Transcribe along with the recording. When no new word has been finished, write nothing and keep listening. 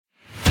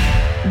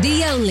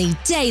The only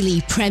daily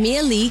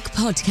Premier League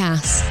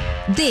podcast.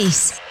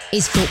 This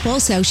is Football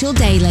Social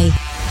Daily.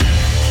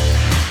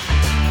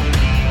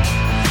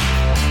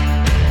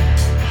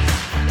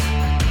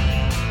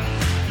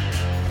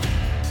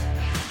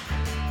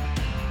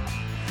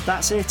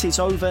 That's it, it's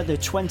over. The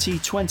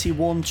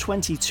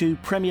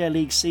 2021-22 Premier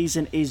League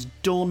season is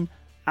done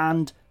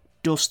and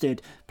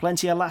dusted.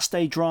 Plenty of last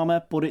day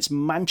drama, but it's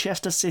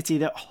Manchester City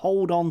that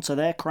hold on to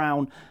their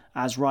crown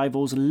as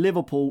rivals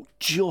Liverpool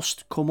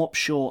just come up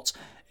short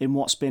in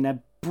what's been a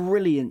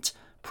brilliant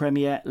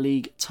Premier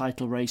League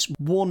title race.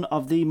 One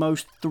of the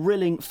most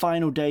thrilling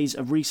final days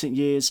of recent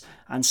years,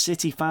 and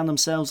City found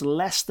themselves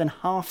less than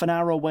half an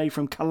hour away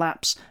from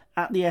collapse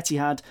at the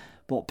Etihad.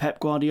 But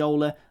Pep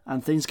Guardiola,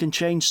 and things can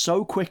change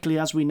so quickly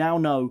as we now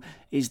know,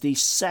 is the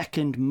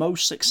second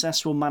most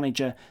successful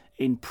manager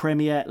in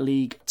Premier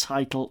League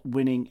title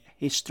winning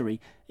history.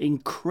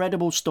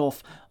 Incredible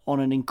stuff on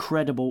an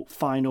incredible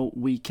final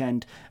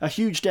weekend. A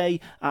huge day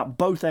at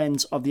both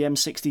ends of the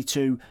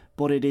M62,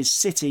 but it is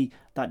City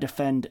that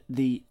defend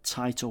the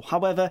title.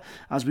 However,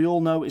 as we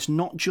all know, it's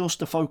not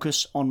just a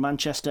focus on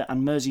Manchester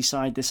and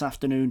Merseyside this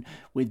afternoon,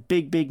 with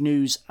big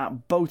news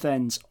at both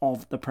ends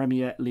of the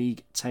Premier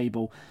League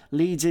table.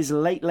 Leeds'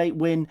 late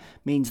win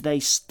means they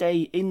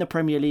stay in the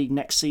Premier League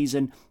next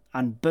season,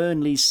 and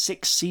Burnley's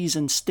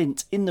 6-season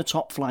stint in the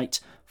top flight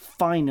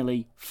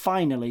finally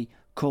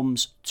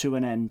comes to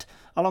an end.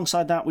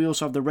 Alongside that, we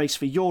also have the race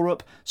for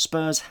Europe.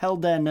 Spurs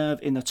held their nerve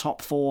in the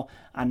top four,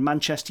 and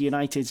Manchester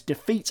United's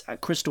defeat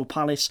at Crystal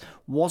Palace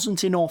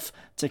wasn't enough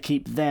to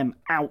keep them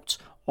out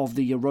of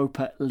the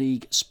Europa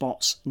League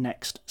spots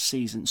next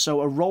season. So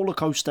a roller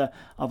coaster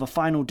of a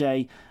final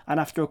day, and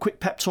after a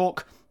quick pep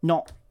talk,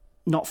 not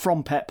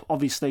from Pep,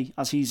 obviously,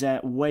 as he's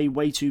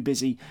way too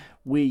busy,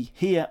 we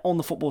here on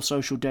the Football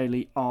Social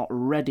Daily are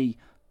ready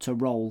to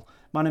roll.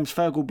 My name's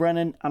Fergal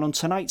Brennan, and on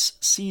tonight's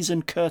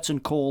season curtain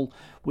call,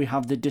 we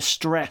have the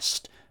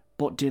distressed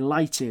but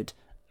delighted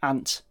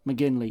Ant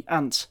McGinley.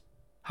 Ant,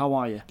 how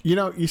are you? You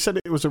know, you said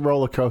it was a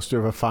roller coaster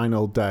of a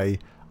final day.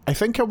 I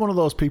think I'm one of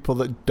those people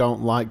that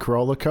don't like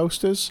roller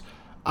coasters.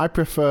 I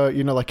prefer,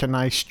 like a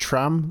nice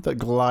tram that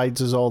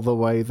glides us all the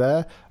way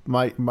there.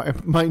 My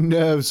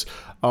nerves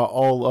are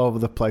all over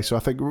the place. So I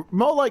think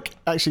more like,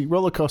 actually,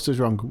 roller coaster's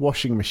wrong,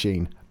 washing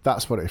machine.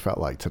 That's what it felt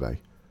like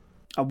today.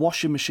 A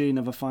washing machine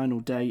of a final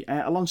day.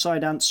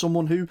 Alongside Ant,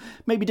 someone who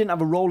maybe didn't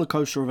have a roller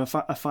coaster of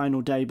a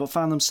final day, but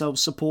found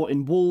themselves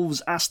supporting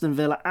Wolves, Aston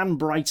Villa and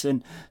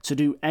Brighton to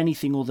do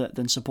anything other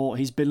than support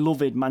his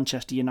beloved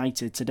Manchester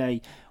United.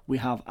 Today we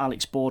have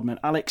Alex Boardman.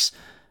 Alex,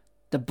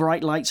 the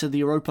bright lights of the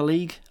Europa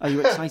League, are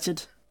you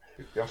excited?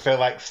 I feel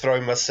like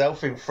throwing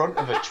myself in front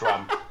of a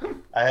tram.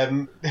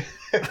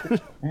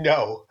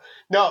 No,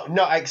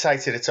 not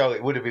excited at all.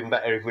 It would have been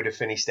better if we'd have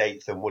finished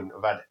 8th and wouldn't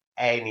have had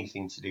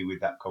anything to do with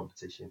that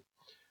competition.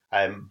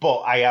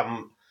 But I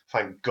am,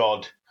 thank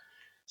God,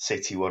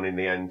 City won in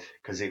the end,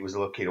 because it was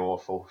looking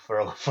awful for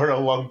a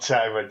long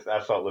time.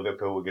 I thought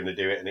Liverpool were going to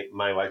do it, and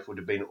my life would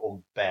have been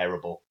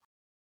unbearable.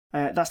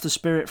 That's the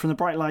spirit, from the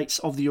bright lights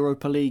of the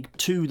Europa League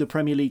to the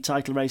Premier League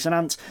title race. And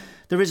Ant,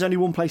 there is only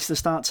one place to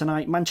start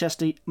tonight.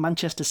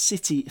 Manchester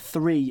City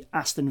 3,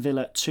 Aston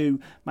Villa 2.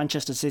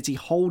 Manchester City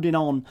holding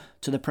on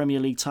to the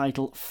Premier League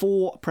title.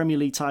 4 Premier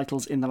League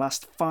titles in the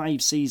last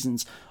 5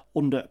 seasons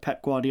under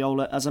Pep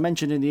Guardiola. As I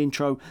mentioned in the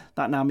intro,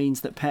 that now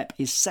means that Pep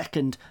is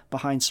second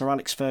behind Sir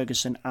Alex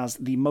Ferguson as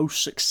the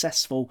most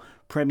successful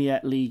Premier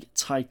League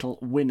title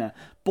winner.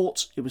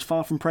 But it was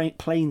far from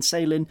plain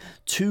sailing.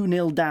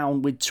 2-0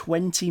 down with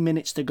 20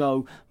 minutes to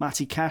go.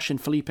 Matty Cash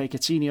and Felipe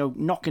Coutinho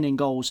knocking in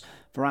goals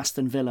for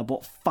Aston Villa.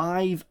 But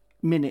 5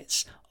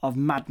 minutes of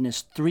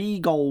madness. 3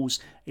 goals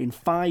in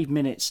 5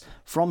 minutes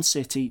from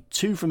City,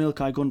 2 from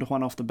Ilkay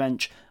Gundogan off the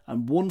bench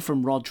and 1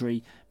 from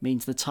Rodri,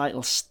 means the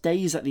title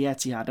stays at the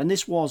Etihad. And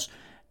this was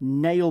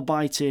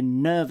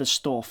nail-biting, nervous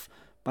stuff.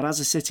 But as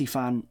a City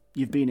fan,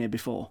 you've been here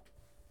before.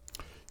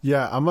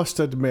 Yeah, I must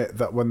admit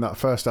that when that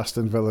first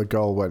Aston Villa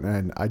goal went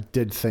in, I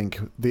did think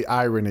the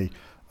irony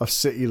of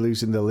City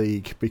losing the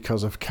league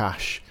because of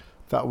Cash.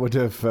 That would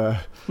have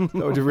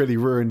really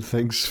ruined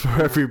things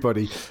for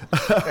everybody.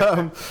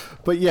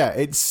 But yeah,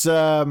 it's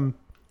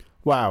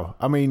wow.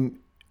 I mean,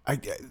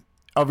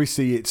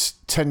 obviously it's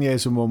 10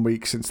 years and 1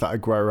 week since that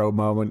Aguero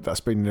moment.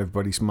 That's been in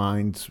everybody's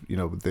mind.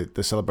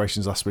 The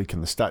celebrations last week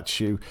and the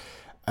statue.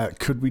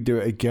 Could we do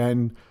it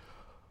again?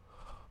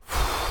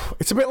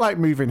 It's a bit like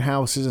moving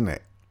house, isn't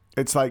it?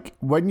 It's like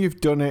when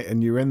you've done it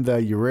and you're in there,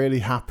 you're really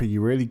happy,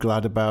 you're really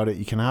glad about it,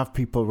 you can have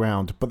people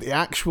around, but the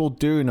actual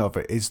doing of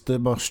it is the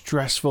most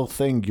stressful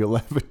thing you'll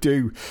ever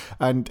do.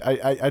 And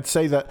I'd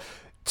say that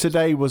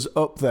today was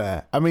up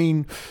there. I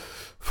mean,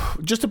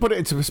 just to put it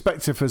into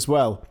perspective as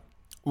well,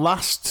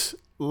 last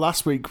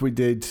week we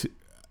did,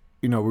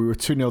 we were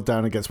 2-0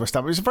 down against West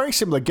Ham. It was a very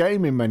similar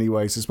game in many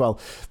ways as well.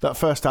 That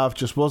first half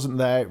just wasn't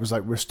there. It was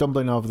like we're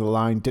stumbling over the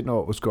line, didn't know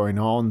what was going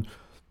on.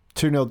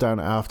 2-0 down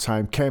at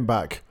half-time, came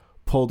back,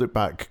 pulled it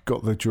back,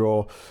 got the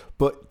draw.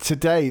 But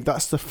today,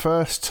 that's the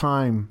first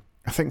time,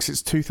 I think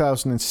since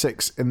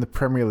 2006 in the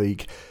Premier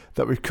League,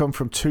 that we've come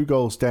from 2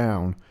 goals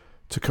down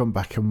to come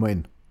back and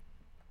win.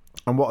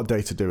 And what a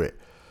day to do it.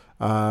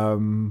 I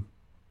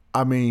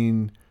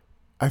mean,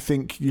 I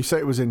think you say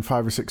it was in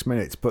 5 or 6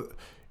 minutes, but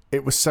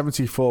it was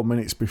 74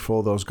 minutes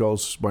before those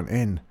goals went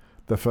in,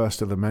 the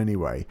first of them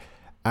anyway.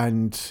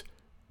 And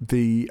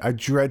I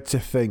dread to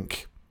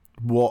think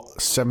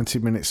what 70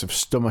 minutes of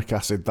stomach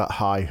acid that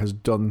high has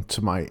done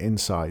to my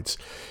insides.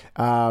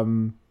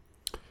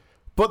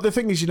 But the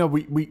thing is,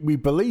 we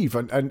believe,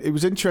 and it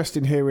was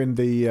interesting hearing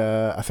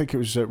I think it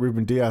was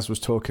Ruben Diaz was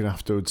talking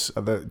afterwards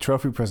at the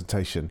trophy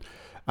presentation,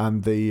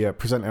 and the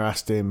presenter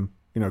asked him,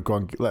 go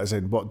on, let us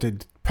in. What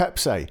did Pep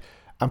say?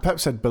 And Pep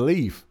said,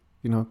 believe,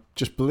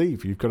 just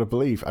believe. You've got to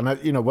believe. And,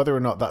 whether or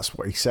not that's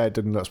what he said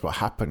and that's what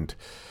happened.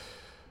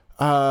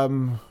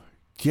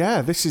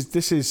 This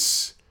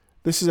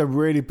is a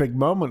really big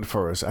moment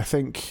for us. I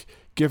think,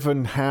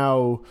 given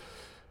how,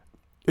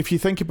 if you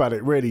think about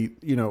it, really,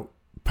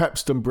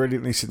 Pep's done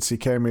brilliantly since he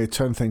came here,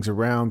 turned things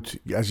around.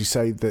 As you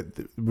say,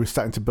 that we're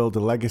starting to build a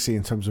legacy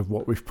in terms of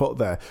what we've put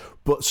there.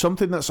 But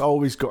something that's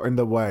always got in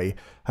the way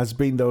has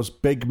been those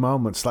big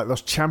moments, like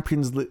those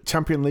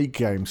Champion League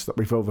games that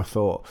we've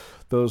overthought,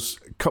 those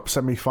cup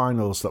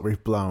semi-finals that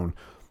we've blown.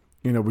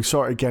 We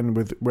saw it again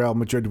with Real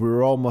Madrid. We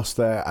were almost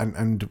there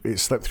and it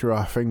slipped through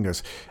our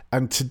fingers.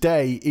 And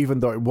today, even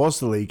though it was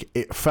the league,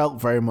 it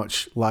felt very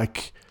much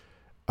like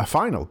a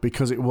final,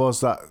 because it was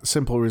that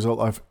simple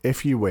result of,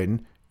 if you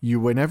win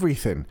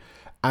everything.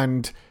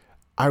 And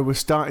I was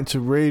starting to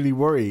really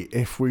worry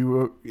if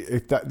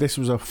this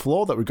was a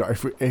flaw that we got,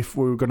 if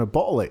we were going to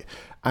bottle it.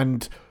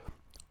 And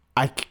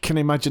I can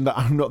imagine that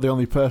I'm not the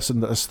only person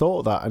that has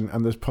thought that,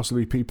 and there's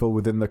possibly people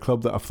within the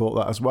club that have thought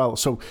that as well.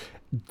 So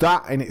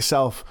that in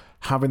itself,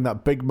 having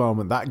that big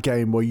moment, that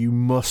game where you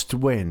must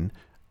win,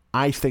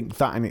 I think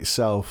that in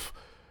itself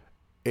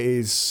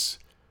is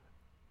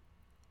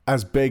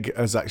as big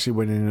as actually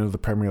winning another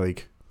Premier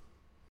League.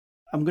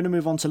 I'm going to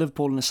move on to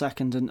Liverpool in a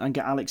second and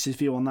get Alex's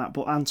view on that.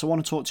 But Ant, I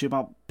want to talk to you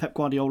about Pep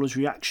Guardiola's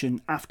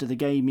reaction after the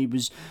game. He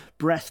was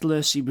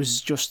breathless. He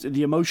was just,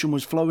 the emotion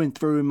was flowing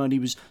through him, and he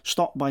was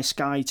stopped by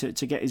Sky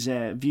to get his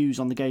views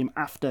on the game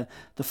after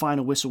the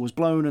final whistle was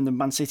blown, and the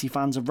Man City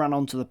fans have ran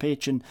onto the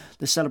pitch and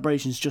the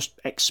celebrations just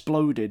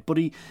exploded. But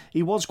he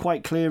was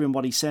quite clear in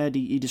what he said.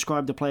 He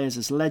described the players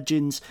as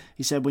legends.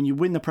 He said, when you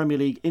win the Premier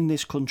League in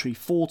this country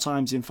 4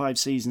 times in 5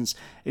 seasons,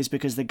 it's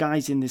because the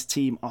guys in this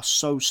team are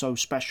so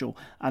special,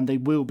 and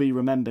they will be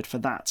remembered for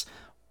that.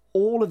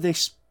 All of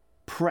this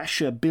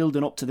pressure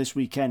building up to this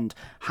weekend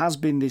has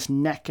been this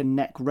neck and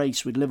neck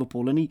race with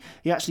Liverpool, and he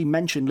actually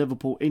mentioned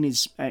Liverpool in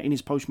his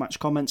post-match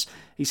comments.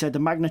 He said the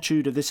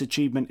magnitude of this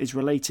achievement is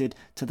related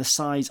to the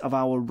size of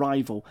our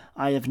rival.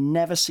 I have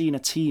never seen a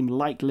team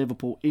like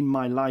Liverpool in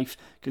my life.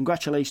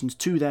 Congratulations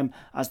to them,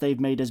 as they've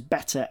made us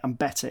better and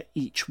better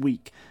each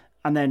week.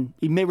 And then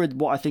he mirrored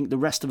what I think the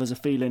rest of us are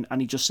feeling, and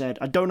he just said,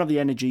 I don't have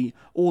the energy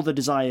or the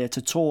desire to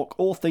talk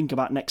or think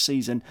about next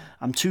season.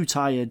 I'm too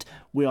tired.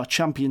 We are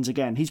champions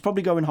again. He's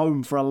probably going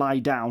home for a lie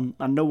down,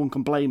 and no one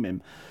can blame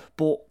him.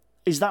 But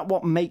is that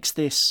what makes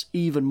this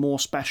even more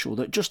special?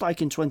 That just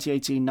like in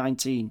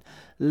 2018-19,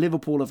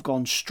 Liverpool have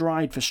gone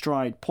stride for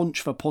stride,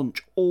 punch for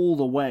punch, all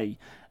the way,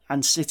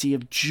 and City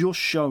have just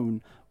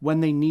shown, when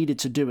they needed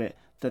to do it,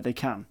 that they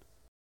can.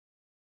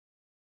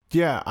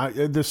 Yeah,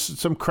 there's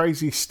some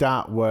crazy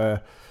stat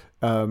where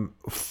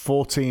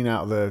 14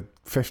 out of the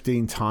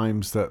 15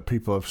 times that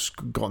people have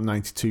got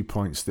 92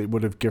 points, they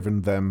would have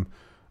given them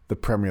the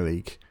Premier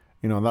League.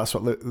 And that's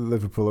what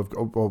Liverpool have,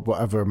 or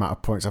whatever amount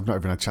of points. I've not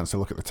even had a chance to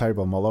look at the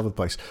table. I'm all over the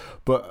place.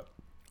 But,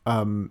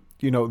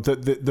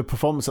 the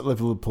performance that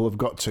Liverpool have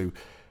got to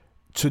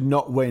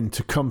not win,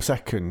 to come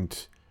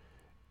second,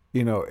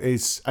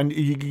 is... And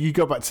you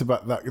go back to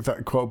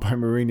that quote by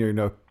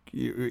Mourinho,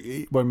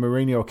 when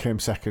Mourinho came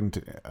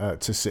second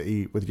to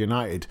City with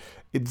United,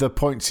 the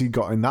points he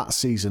got in that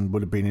season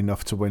would have been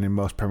enough to win in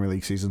most Premier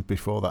League seasons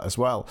before that as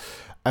well.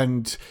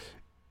 And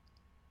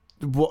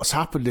what's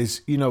happened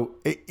is,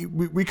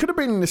 we could have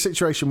been in a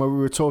situation where we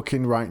were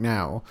talking right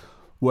now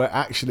where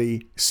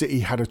actually City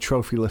had a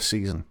trophyless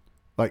season.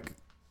 Like,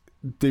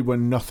 they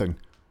won nothing.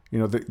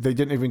 They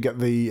didn't even get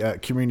the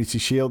Community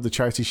Shield, the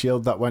Charity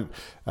Shield that went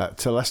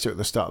to Leicester at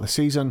the start of the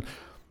season.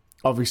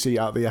 Obviously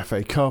out the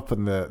FA Cup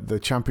and the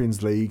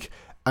Champions League,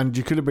 and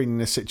you could have been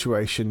in a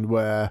situation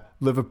where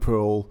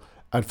Liverpool,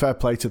 and fair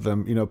play to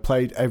them,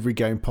 played every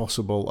game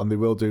possible, and they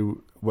will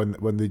do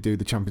when they do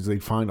the Champions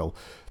League final.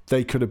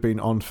 They could have been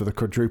on for the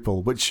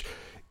quadruple, which,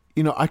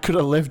 I could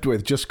have lived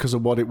with just because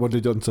of what it would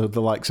have done to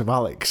the likes of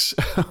Alex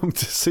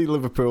to see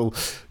Liverpool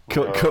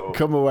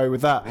come away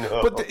with that.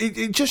 No. But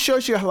it just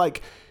shows you how,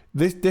 like,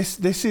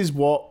 this is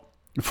what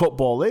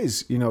football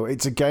is.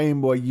 It's a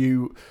game where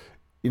you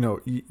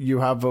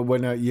have a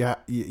winner,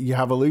 you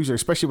have a loser,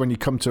 especially when you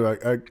come to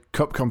a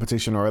cup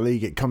competition or a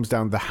league. It comes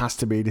down, there has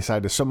to be a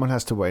decider. Someone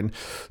has to win,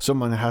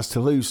 someone has to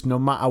lose, no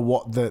matter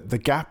what the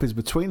gap is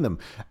between them.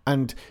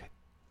 And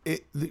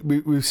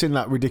we've seen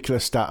that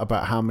ridiculous stat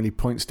about how many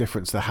points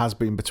difference there has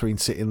been between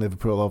City and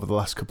Liverpool over the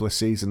last couple of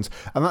seasons.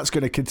 And that's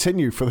going to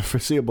continue for the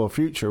foreseeable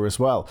future as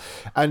well.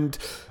 And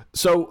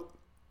so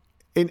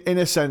in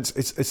a sense,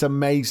 it's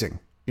amazing.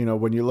 You know,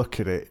 when you look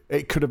at it,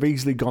 it could have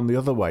easily gone the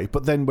other way.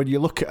 But then when you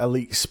look at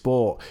elite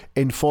sport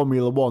in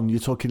Formula One, you're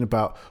talking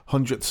about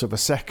hundredths of a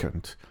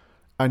second.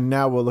 And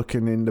now we're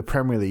looking in the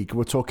Premier League,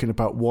 we're talking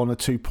about 1 or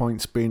 2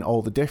 points being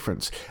all the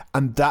difference.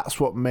 And that's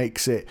what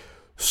makes it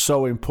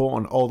so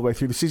important all the way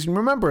through the season.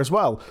 Remember as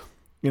well,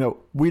 you know,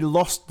 we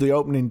lost the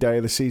opening day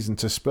of the season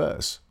to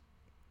Spurs.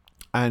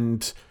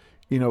 And,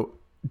 you know,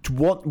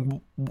 what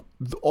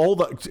all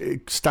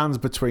that stands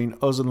between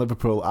us and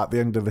Liverpool at the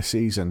end of the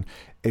season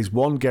is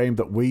one game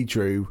that we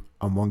drew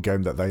and one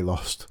game that they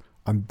lost.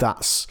 And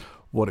that's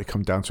what it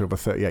comes down to over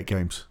 38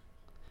 games.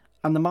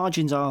 And the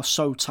margins are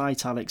so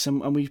tight, Alex,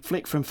 and we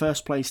flick from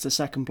first place to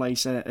second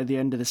place at the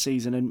end of the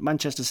season. And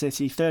Manchester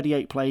City,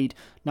 38 played,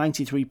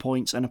 93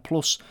 points and a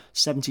plus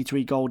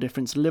 73 goal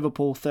difference.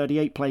 Liverpool,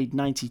 38 played,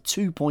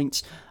 92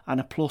 points and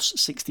a plus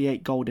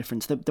 68 goal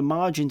difference. The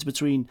margins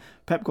between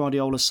Pep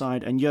Guardiola's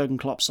side and Jurgen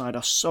Klopp's side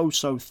are so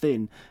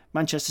thin.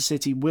 Manchester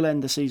City will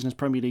end the season as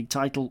Premier League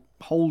title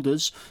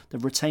holders.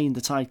 They've retained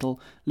the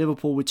title.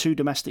 Liverpool with 2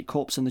 domestic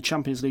cups and the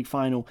Champions League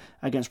final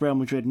against Real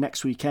Madrid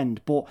next weekend.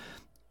 But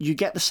you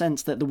get the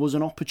sense that there was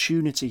an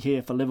opportunity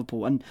here for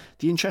Liverpool. And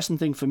the interesting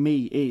thing for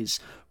me is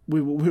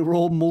we were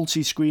all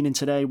multi-screening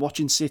today,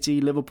 watching City,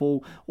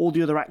 Liverpool, all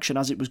the other action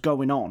as it was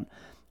going on.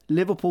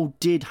 Liverpool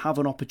did have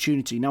an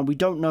opportunity. Now, we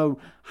don't know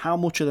how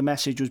much of the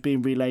message was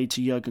being relayed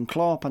to Jurgen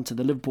Klopp and to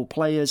the Liverpool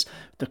players.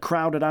 The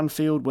crowd at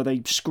Anfield, were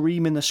they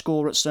screaming the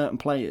score at certain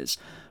players?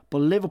 But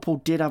Liverpool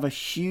did have a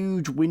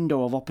huge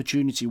window of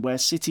opportunity where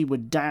City were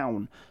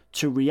down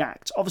to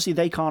react. Obviously,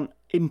 they can't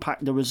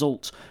impact the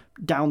result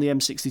down the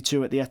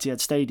M62 at the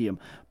Etihad Stadium,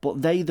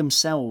 but they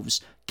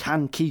themselves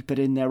can keep it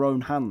in their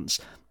own hands.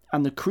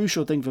 And the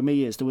crucial thing for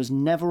me is there was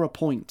never a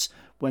point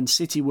when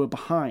City were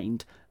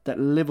behind that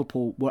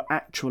Liverpool were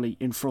actually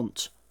in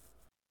front.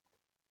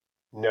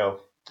 No,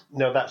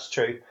 that's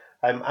true.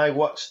 I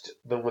watched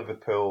the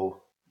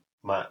Liverpool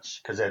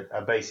match because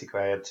I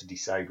basically had to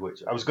decide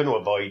which. I was going to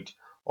avoid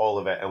all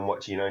of it and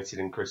watch United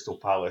and Crystal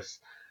Palace,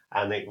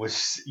 and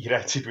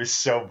United was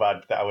so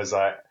bad that I was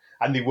like,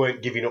 and they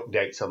weren't giving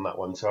updates on that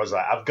one, so I was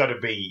like, I've got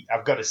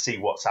to see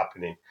what's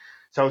happening.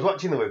 So I was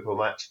watching the Liverpool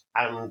match,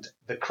 and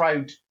the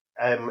crowd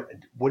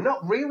were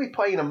not really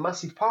playing a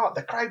massive part.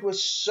 The crowd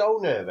was so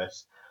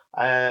nervous.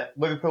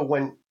 Liverpool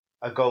went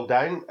a goal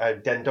down.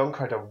 Dendoncker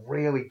had a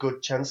really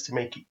good chance to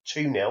make it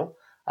 2-0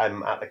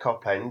 at the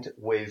Kop end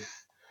with,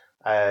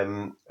 I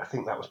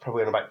think that was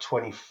probably in about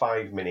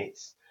 25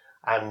 minutes.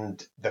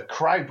 And the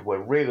crowd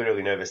were really,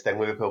 really nervous. Then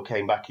Liverpool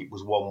came back. It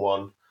was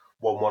 1-1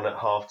 at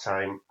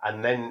half-time.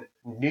 And then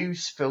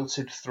news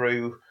filtered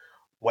through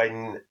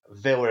when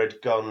Villa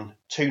had gone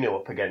 2-0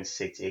 up against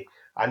City.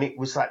 And it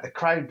was like the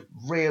crowd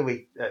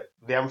really,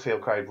 the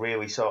Anfield crowd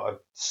really sort of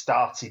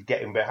started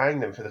getting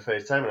behind them for the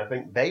first time. And I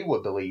think they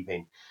were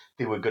believing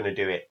they were going to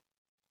do it.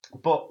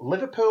 But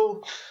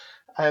Liverpool,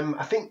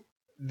 I think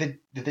the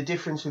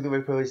difference with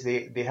Liverpool is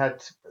they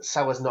had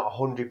Salah's not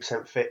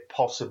 100% fit.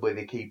 Possibly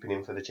they're keeping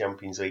him for the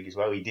Champions League as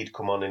well. He did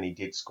come on and he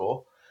did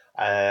score.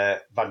 Van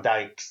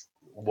Dijk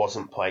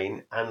wasn't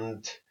playing.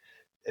 And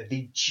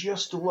they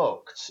just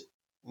looked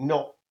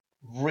not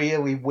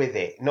really with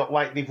it. Not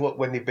like they've looked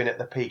when they've been at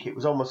the peak. It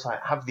was almost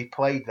like, have they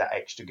played that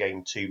extra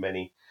game too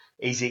many?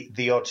 Is it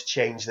the odd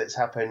change that's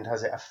happened?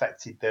 Has it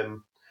affected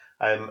them?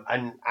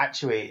 And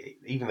actually,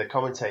 even the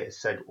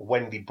commentators said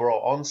when they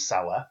brought on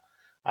Salah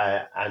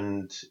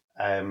and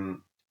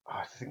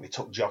I think they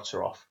took Jota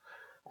off,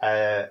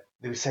 they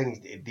were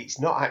saying it's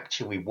not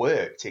actually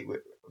worked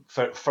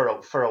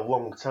for a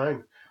long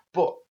time.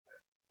 But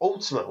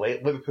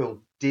ultimately,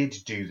 Liverpool did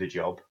do the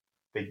job.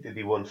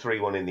 They won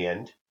 3-1 in the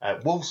end.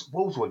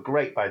 Wolves were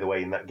great, by the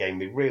way, in that game.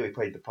 They really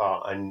played the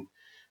part and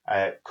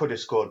could have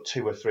scored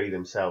 2 or 3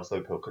 themselves.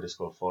 Liverpool could have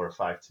scored 4 or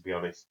 5, to be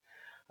honest.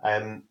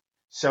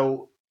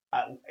 So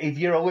if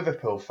you're a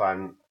Liverpool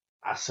fan,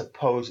 I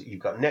suppose you've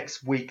got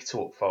next week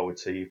to look forward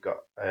to. You've got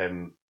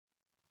the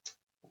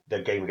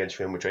game against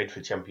Real Madrid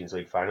for Champions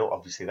League final.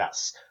 Obviously,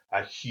 that's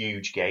a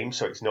huge game,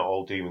 so it's not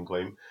all doom and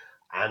gloom.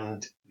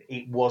 And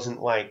it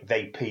wasn't like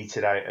they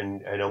petered out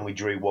and only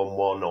drew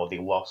 1-1 or they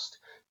lost.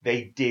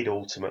 They did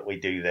ultimately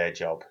do their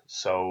job.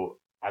 So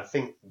I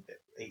think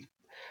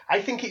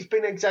it's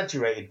been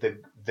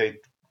exaggerated,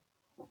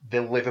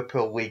 the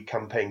Liverpool league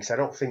campaign, because I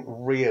don't think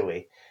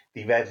really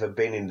they've ever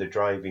been in the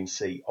driving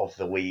seat of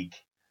the league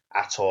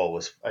at all.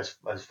 As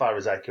far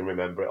as I can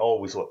remember, it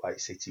always looked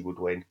like City would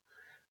win.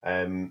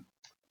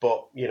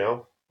 But, you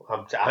know,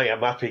 I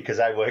am happy because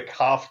I work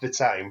half the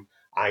time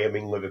I am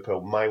in Liverpool.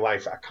 My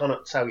life, I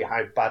cannot tell you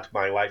how bad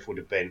my life would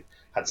have been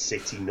had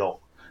City not.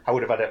 I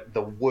would have had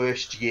the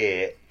worst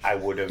year I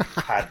would have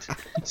had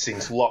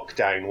since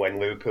lockdown when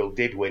Liverpool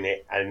did win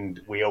it and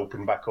we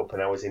opened back up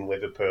and I was in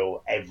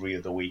Liverpool every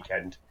other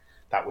weekend.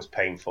 That was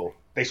painful.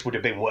 This would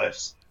have been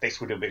worse.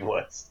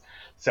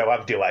 So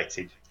I'm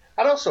delighted.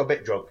 And also a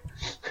bit drunk.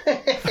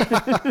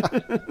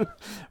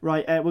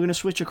 Right, we're going to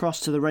switch across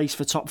to the race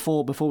for top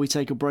four before we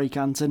take a break,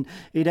 Anton.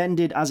 It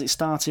ended as it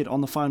started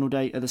on the final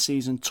day of the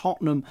season.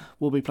 Tottenham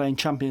will be playing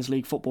Champions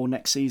League football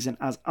next season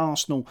as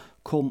Arsenal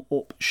come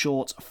up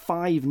short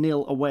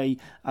 5-0 away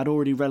at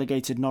already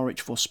relegated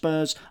Norwich for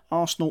Spurs.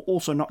 Arsenal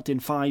also knocked in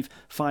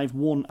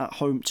 5-1 at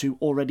home to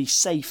already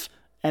safe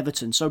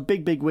Everton. So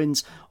big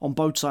wins on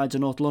both sides of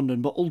North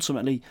London, but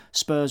ultimately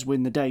Spurs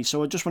win the day.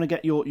 So I just want to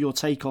get your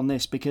take on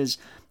this, because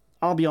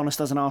I'll be honest,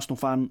 as an Arsenal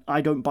fan,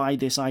 I don't buy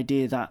this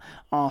idea that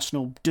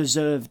Arsenal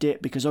deserved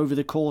it because over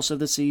the course of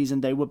the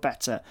season they were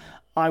better.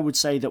 I would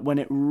say that when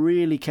it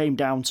really came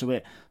down to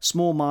it,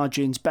 small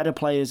margins, better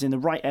players in the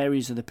right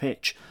areas of the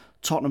pitch,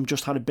 Tottenham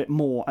just had a bit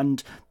more,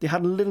 and they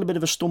had a little bit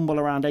of a stumble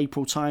around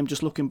April time,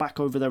 just looking back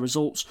over their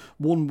results.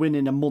 1 win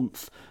in a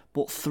month,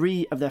 but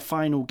 3 of their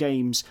final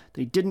games,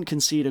 they didn't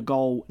concede a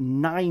goal,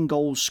 9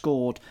 goals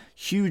scored.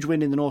 Huge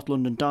win in the North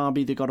London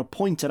derby. They got a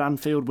point at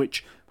Anfield,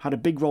 which had a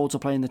big role to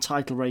play in the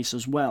title race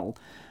as well.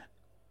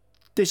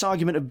 This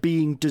argument of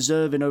being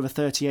deserving over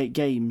 38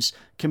 games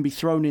can be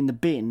thrown in the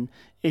bin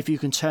if you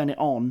can turn it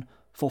on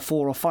for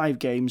 4 or 5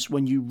 games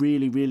when you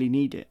really, really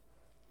need it.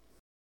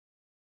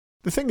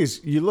 The thing is,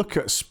 you look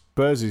at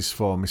Spurs'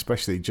 form,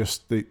 especially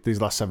just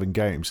these last 7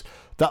 games.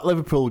 That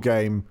Liverpool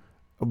game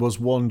was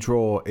 1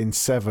 draw in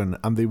 7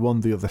 and they won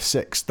the other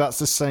 6. That's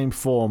the same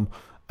form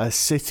as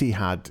City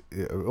had,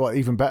 or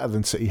even better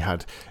than City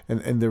had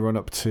in the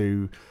run-up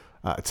to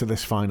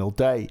this final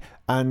day.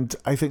 And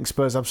I think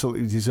Spurs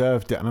absolutely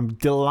deserved it. And I'm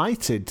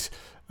delighted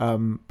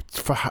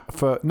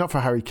for not for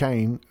Harry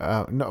Kane,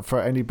 not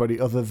for anybody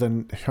other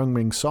than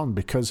Heung-min Son,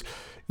 because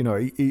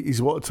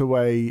he's walked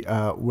away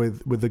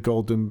with the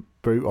golden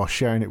boot, or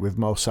sharing it with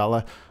Mo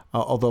Salah,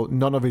 although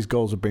none of his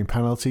goals have been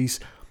penalties.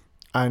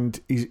 And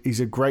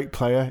he's a great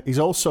player. He's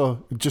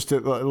also, just a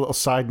little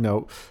side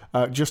note,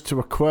 just to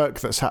a quirk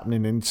that's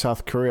happening in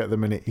South Korea at the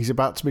minute, he's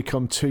about to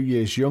become 2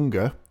 years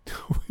younger,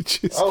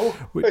 which is... Oh,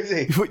 is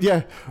he?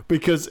 Yeah,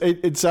 because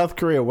in South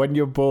Korea, when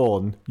you're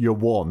born, you're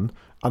 1,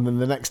 and then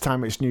the next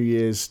time it's New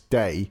Year's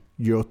Day,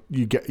 you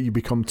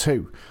become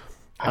 2.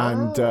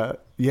 And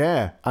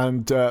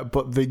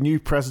but the new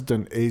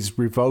president is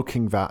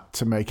revoking that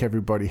to make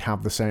everybody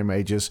have the same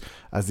ages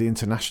as the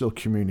international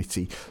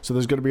community. So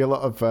there's going to be a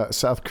lot of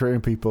South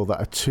Korean people that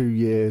are 2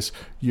 years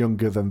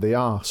younger than they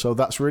are. So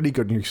that's really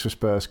good news for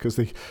Spurs, because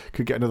they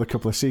could get another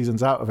couple of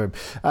seasons out of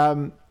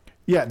him.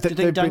 Do you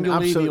think Daniel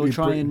Levy will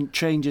try and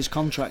change his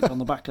contract on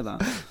the back of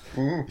that?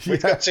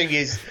 He's got 2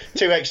 years,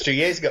 2 extra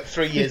years. He's got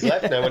 3 years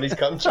left now on his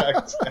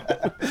contract.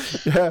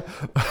 Yeah.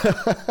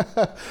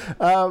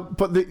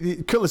 But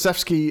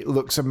Kulusevski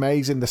looks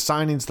amazing. The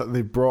signings that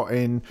they've brought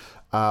in,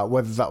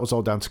 whether that was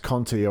all down to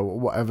Conte or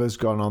whatever's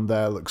gone on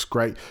there, looks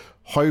great.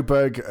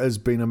 Højbjerg has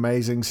been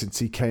amazing since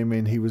he came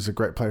in. He was a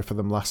great player for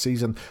them last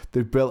season.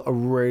 They've built a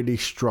really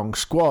strong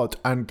squad,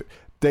 and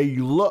they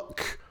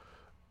look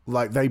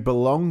like they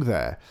belong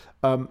there.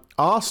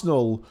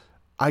 Arsenal,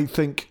 I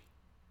think,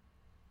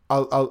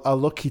 are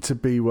lucky to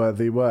be where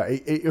they were.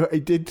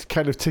 It did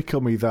kind of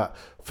tickle me that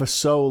for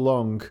so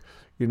long,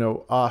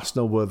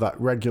 Arsenal were that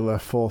regular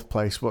 4th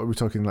place. What are we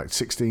talking, like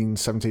 16,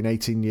 17,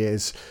 18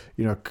 years,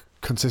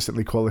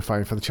 consistently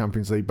qualifying for the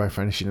Champions League by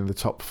finishing in the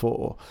top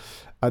 4.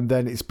 And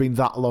then it's been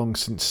that long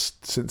since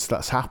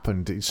that's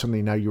happened.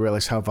 Suddenly now you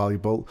realise how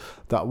valuable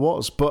that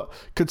was. But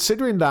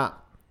considering that,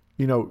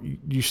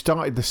 you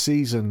started the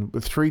season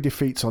with 3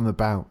 defeats on the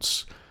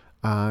bounce,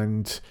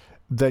 and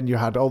then you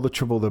had all the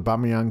trouble with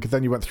Aubameyang.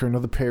 Then you went through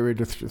another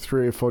period of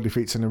 3 or 4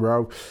 defeats in a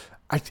row.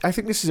 I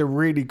think this is a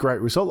really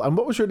great result. And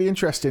what was really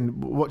interesting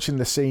watching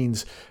the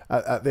scenes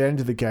at the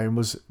end of the game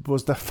was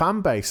the fan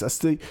base. That's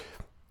the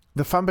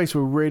fan base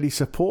were really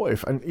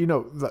supportive, and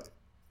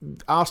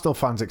Arsenal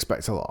fans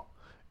expect a lot.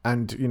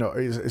 And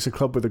it's a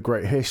club with a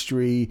great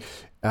history.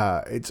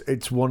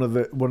 It's one of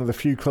the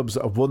few clubs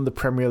that have won the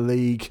Premier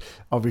League.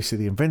 Obviously,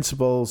 the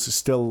Invincibles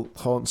still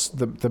haunts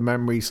the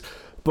memories.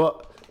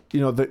 But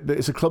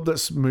it's a club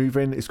that's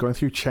moving. It's going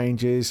through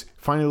changes.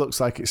 Finally,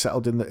 looks like it's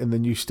settled in the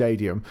new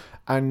stadium.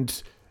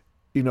 And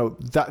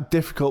that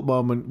difficult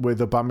moment with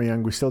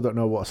Aubameyang, we still don't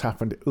know what's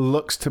happened. It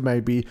looks to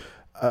maybe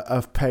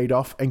have paid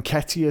off.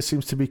 Nketiah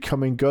seems to be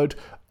coming good.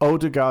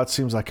 Odegaard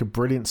seems like a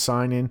brilliant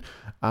signing,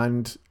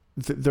 and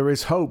there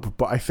is hope,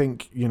 but I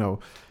think, to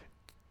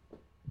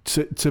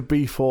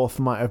be 4th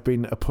might have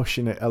been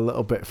pushing it a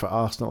little bit for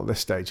Arsenal at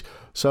this stage.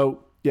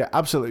 So, yeah,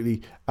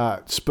 absolutely.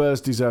 Spurs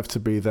deserve to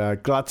be there.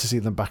 Glad to see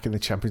them back in the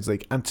Champions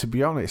League. And to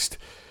be honest,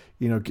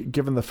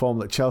 given the form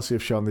that Chelsea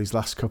have shown these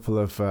last couple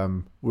of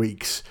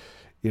weeks,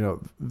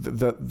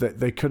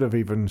 they could have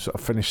even sort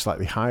of finished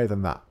slightly higher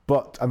than that,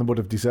 and they would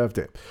have deserved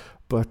it.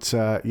 But,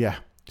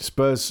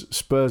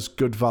 Spurs,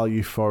 good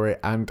value for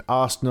it. And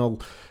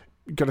Arsenal,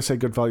 got to say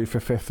good value for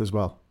 5th as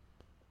well.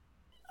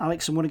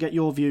 Alex, I want to get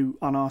your view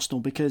on Arsenal,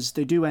 because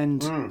they do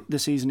end the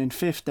season in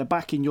 5th. They're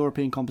back in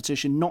European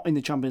competition, not in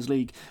the Champions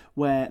League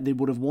where they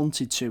would have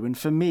wanted to. And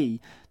for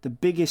me, the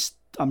biggest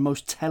and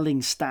most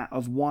telling stat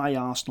of why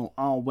Arsenal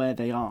are where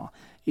they are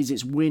is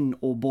it's win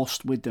or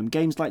bust with them.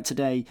 Games like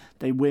today,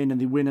 they win and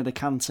they win at a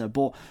canter,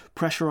 but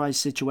pressurised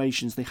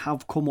situations, they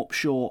have come up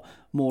short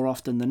more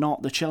often than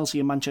not. The Chelsea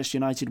and Manchester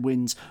United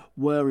wins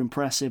were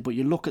impressive, but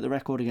you look at the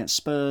record against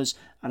Spurs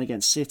and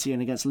against City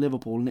and against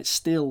Liverpool, and it's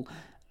still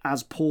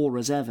as poor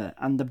as ever.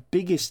 And the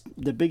biggest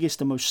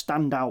and most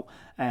standout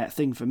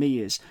thing for me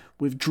is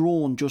we've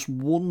drawn just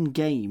one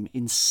game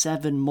in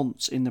 7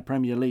 months in the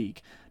Premier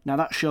League. Now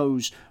that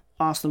shows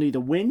Arsenal either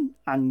win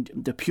and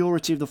the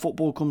purity of the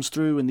football comes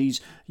through and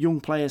these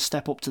young players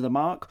step up to the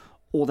mark,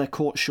 or they're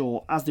caught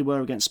short, as they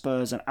were against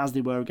Spurs and as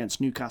they were against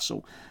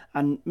Newcastle.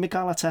 And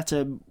Mikel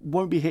Arteta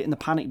won't be hitting the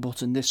panic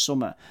button this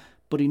summer,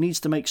 but he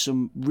needs to make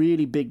some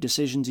really big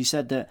decisions. He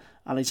said that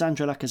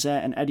Alexandre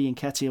Lacazette and Eddie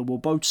Nketiah will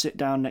both sit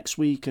down next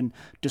week and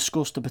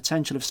discuss the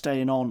potential of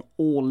staying on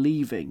or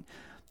leaving.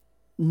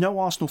 No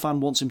Arsenal fan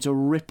wants him to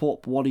rip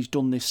up what he's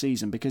done this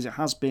season because it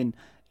has been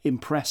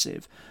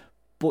impressive.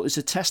 But it's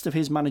a test of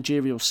his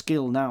managerial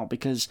skill now,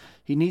 because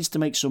he needs to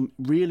make some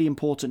really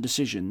important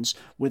decisions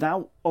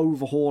without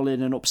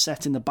overhauling and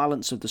upsetting the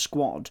balance of the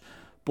squad,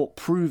 but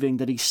proving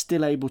that he's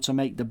still able to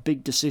make the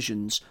big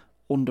decisions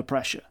under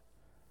pressure.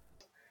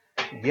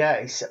 Yeah,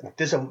 it's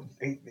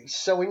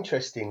so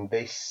interesting,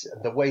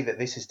 the way that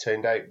this has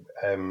turned out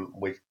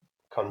with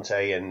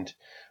Conte and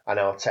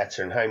Arteta,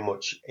 and how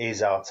much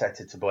is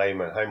Arteta to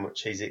blame and how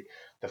much is it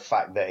the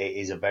fact that it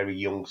is a very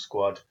young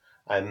squad.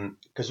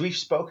 Because we've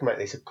spoken about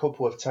this a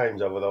couple of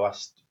times over the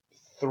last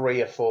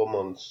 3 or 4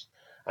 months.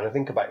 And I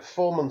think about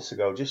 4 months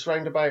ago, just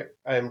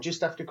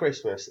after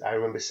Christmas, I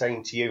remember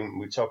saying to you, we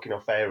were talking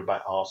off air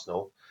about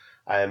Arsenal,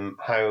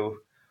 how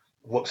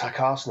looks like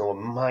Arsenal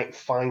might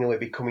finally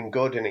be coming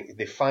good, and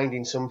they're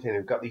finding something.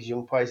 They've got these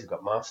young players, they've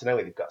got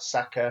Martinelli, they've got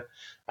Saka,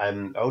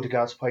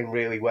 Odegaard's playing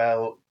really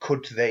well.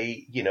 Could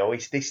they,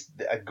 is this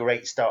a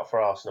great start for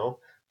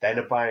Arsenal? Then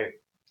about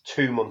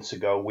 2 months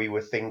ago, we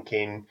were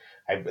thinking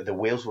the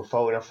wheels were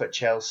falling off at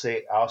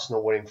Chelsea.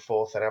 Arsenal were in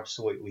fourth and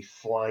absolutely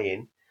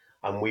flying.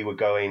 And we were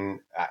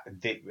going,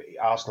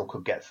 Arsenal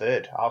could get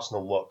third.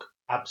 Arsenal look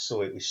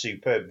absolutely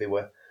superb. They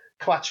were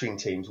clattering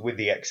teams, with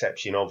the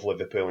exception of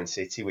Liverpool and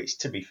City, which,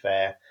 to be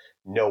fair,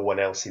 no one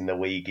else in the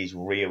league is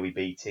really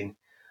beating.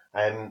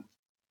 And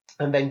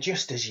then,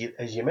 just as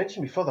you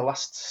mentioned before, the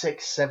last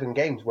 6-7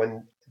 games,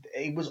 when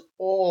it was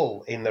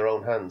all in their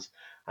own hands,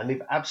 and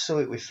they've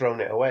absolutely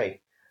thrown it away.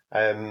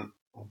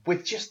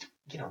 With just,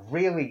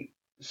 really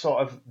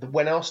sort of,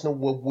 when Arsenal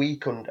were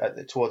weak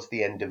towards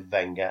the end of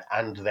Wenger,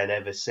 and then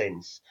ever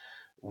since,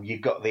 you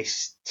got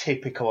this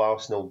typical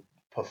Arsenal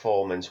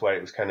performance where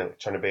it was kind of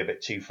trying to be a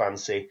bit too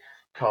fancy,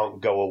 can't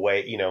go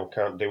away,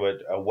 can't do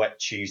a wet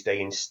Tuesday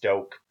in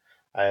Stoke.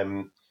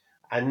 And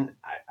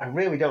I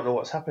really don't know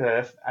what's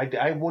happening.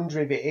 I wonder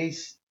if it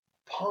is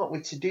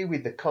partly to do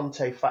with the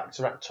Conte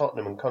factor at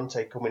Tottenham and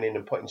Conte coming in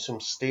and putting some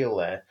steel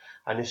there.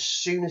 And as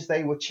soon as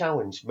they were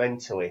challenged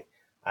mentally,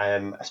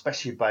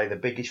 especially by the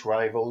biggest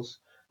rivals,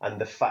 and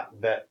the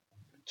fact that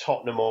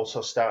Tottenham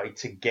also started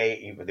to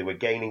gain, they were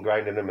gaining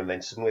ground on them, and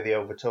then suddenly they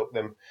overtook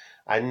them.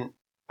 And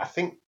I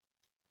think,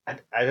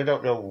 I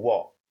don't know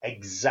what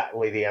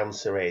exactly the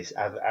answer is.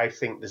 I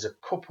think there's a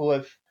couple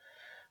of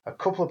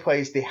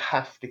players they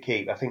have to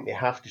keep. I think they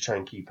have to try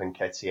and keep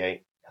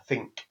Nketiah. I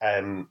think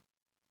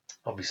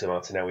obviously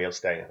Martinelli will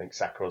stay. I think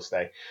Saka will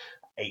stay.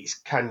 It's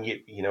can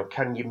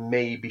you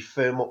maybe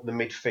firm up the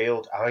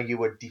midfield? Are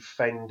you a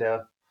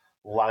defender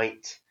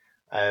light?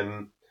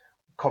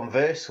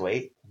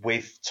 Conversely,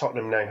 with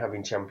Tottenham now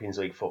having Champions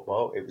League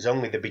football, it was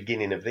only the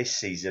beginning of this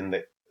season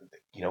that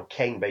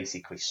Kane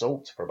basically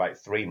sulked for about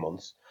 3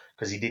 months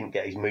because he didn't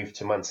get his move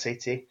to Man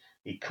City.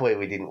 He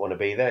clearly didn't want to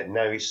be there.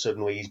 Now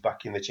he's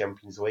back in the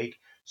Champions League.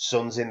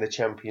 Son's in the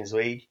Champions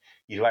League.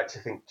 You'd like to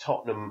think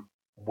Tottenham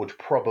would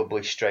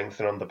probably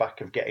strengthen on the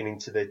back of getting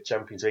into the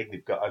Champions League.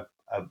 They've got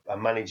a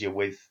manager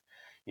with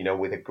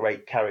a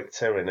great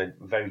character and a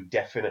very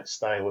definite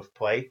style of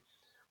play.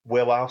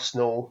 Will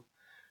Arsenal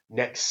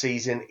next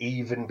season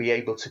even be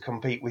able to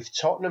compete with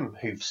Tottenham,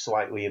 who've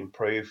slightly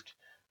improved?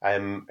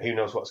 Who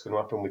knows what's going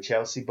to happen with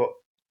Chelsea? But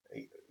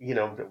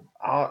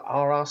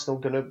are Arsenal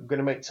going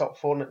to make top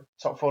four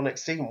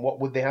next season? What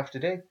would they have to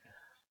do?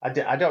 I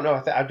don't know.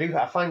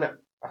 I find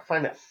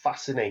that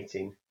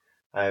fascinating.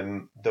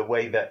 The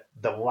way that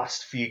the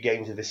last few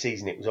games of the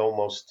season, it was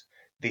almost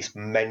this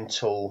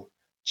mental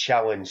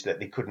challenge that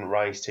they couldn't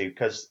rise to,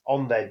 because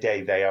on their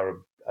day they are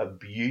a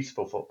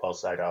beautiful football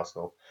side,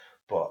 Arsenal,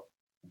 but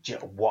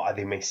what are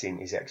they missing?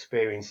 Is it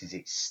experience? Is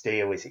it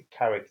steel? Is it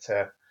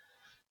character?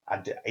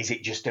 Is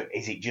it just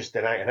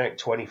an out and out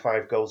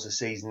 25 goals a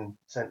season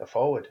centre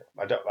forward?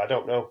 I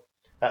don't know.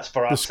 That's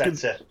for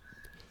Arteta.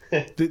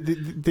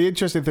 The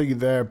interesting thing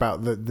there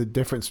about the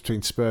difference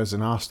between Spurs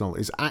and Arsenal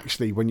is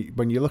actually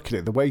when you look at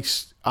it, the way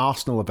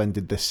Arsenal have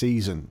ended this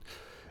season,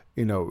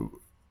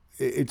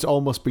 it's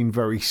almost been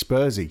very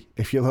Spursy.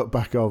 If you look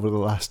back over the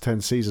last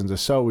 10 seasons or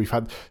so, we've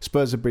had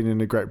Spurs have been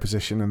in a great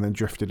position and then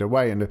drifted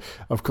away. And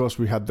of course,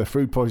 we had the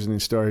food poisoning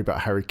story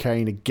about Harry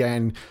Kane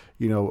again.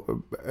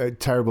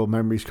 Terrible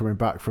memories coming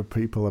back from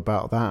people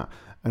about that.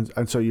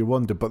 And so you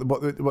wonder, but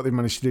what they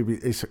managed to do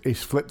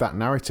is flip that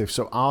narrative.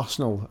 So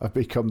Arsenal have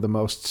become the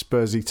most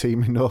Spursy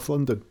team in North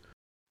London.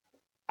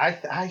 I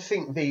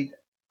think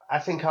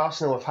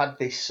Arsenal have had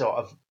this sort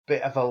of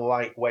bit of a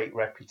lightweight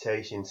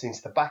reputation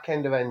since the back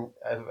end of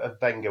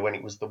Wenger, when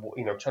it was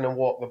trying to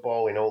walk the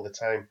ball in all the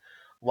time.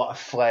 A lot of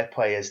flair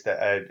players that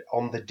are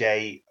on the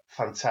day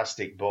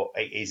fantastic, but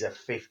it is a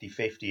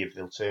 50-50 if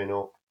they'll turn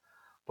up.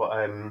 But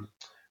I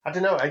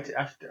don't know. I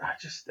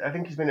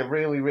think it's been a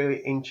really, really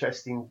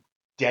interesting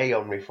day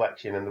on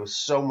reflection, and there was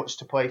so much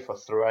to play for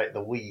throughout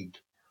the league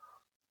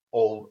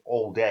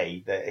all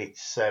day that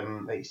it's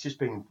just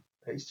been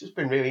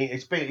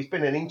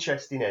an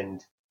interesting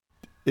end.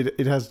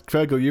 It has.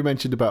 Fergal, you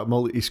mentioned about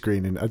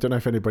multi-screening. I don't know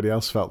if anybody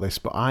else felt this,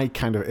 but I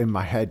kind of in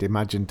my head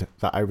imagined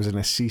that I was in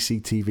a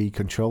CCTV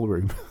control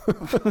room.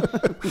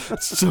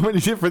 So many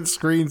different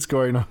screens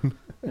going on.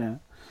 Yeah.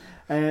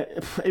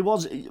 It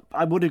was.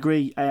 I would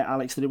agree,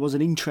 Alex, that it was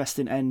an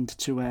interesting end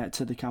to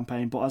the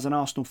campaign. But as an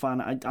Arsenal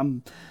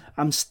fan,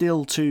 I'm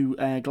still two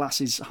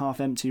glasses half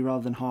empty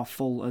rather than half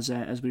full as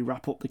we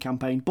wrap up the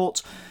campaign.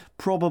 But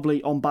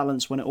probably on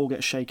balance, when it all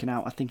gets shaken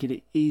out, I think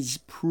it is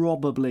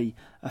probably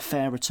a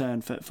fair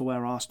return for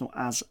where Arsenal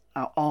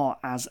are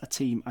as a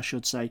team, I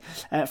should say.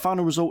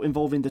 Final result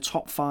involving the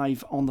top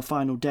 5 on the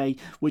final day,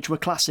 which we're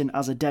classing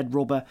as a dead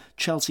rubber.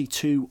 Chelsea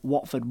 2,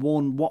 Watford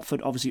 1.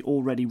 Watford obviously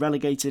already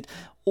relegated,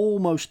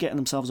 almost getting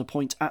themselves a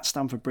point at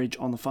Stamford Bridge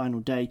on the final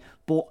day,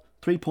 but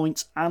 3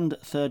 points and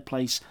third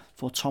place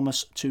for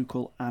Thomas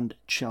Tuchel and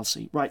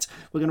Chelsea. Right,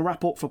 we're going to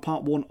wrap up for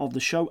part 1 of the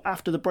show.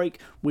 After the break,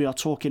 we are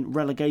talking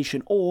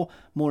relegation, or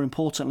more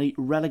importantly,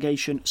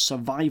 relegation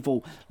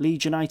survival.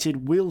 Leeds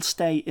United will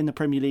stay in the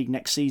Premier League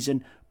next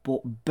season,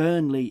 but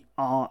Burnley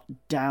are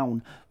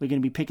down. We're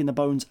going to be picking the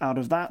bones out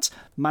of that.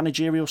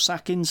 Managerial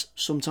sackings,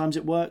 sometimes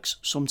it works,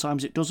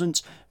 sometimes it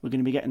doesn't. We're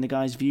going to be getting the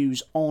guys'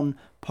 views on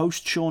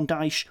post Sean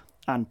Dyche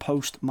and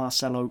post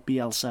Marcelo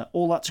Bielsa.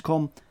 All that to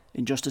come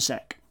in just a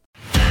sec.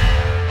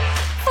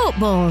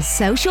 Football's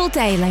Social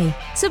Daily.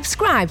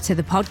 Subscribe to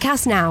the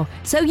podcast now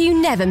so you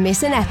never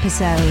miss an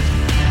episode.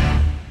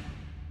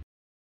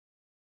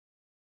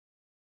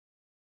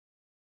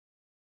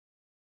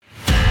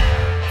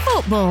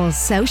 Football's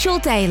Social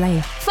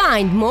Daily.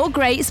 Find more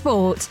great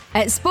sport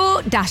at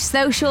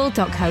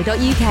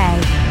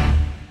sport-social.co.uk.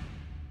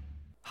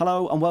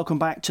 Hello and welcome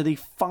back to the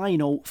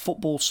final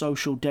Football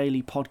Social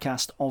Daily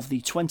podcast of the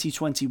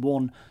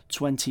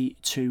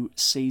 2021-22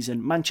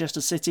 season. Manchester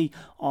City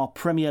are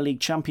Premier League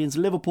champions.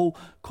 Liverpool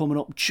coming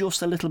up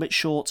just a little bit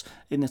short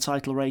in the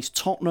title race.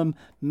 Tottenham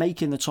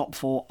making the top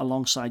 4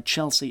 alongside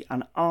Chelsea,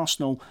 and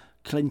Arsenal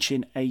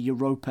clinching a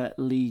Europa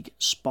League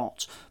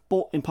spot.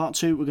 But in part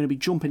 2, we're going to be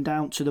jumping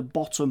down to the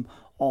bottom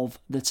of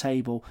the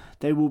table.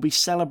 They will be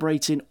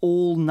celebrating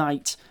all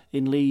night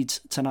in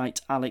Leeds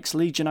tonight, Alex.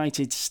 Leeds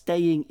United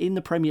staying in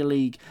the Premier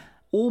League,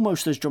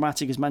 almost as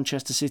dramatic as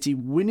Manchester City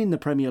winning the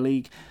Premier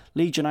League.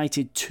 Leeds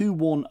United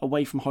 2-1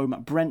 away from home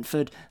at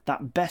Brentford.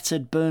 That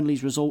bettered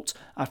Burnley's result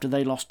after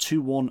they lost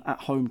 2-1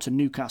 at home to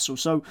Newcastle.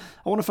 So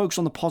I want to focus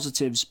on the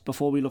positives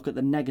before we look at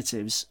the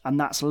negatives, and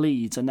that's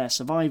Leeds and their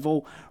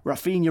survival.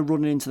 Rafinha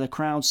running into the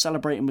crowd,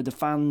 celebrating with the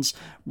fans.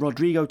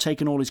 Rodrigo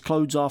taking all his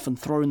clothes off and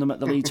throwing them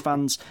at the Leeds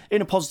fans.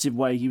 In a positive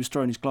way, he was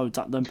throwing his clothes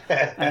at them.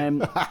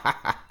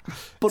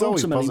 But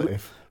ultimately,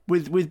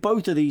 with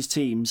both of these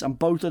teams and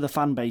both of the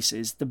fan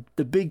bases,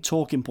 the big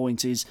talking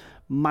point is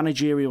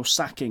managerial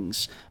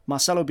sackings.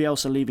 Marcelo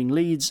Bielsa leaving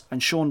Leeds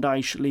and Sean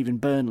Dyche leaving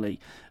Burnley.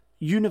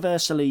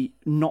 Universally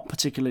not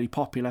particularly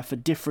popular for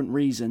different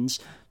reasons.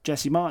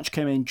 Jesse March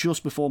came in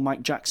just before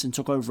Mike Jackson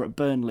took over at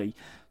Burnley.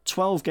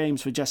 12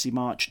 games for Jesse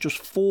March, just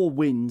 4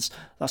 wins.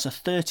 That's a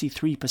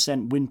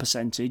 33% win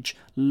percentage,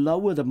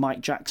 lower than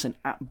Mike Jackson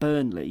at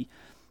Burnley.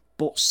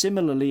 But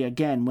similarly,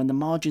 again, when the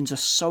margins are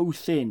so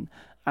thin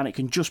and it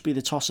can just be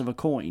the toss of a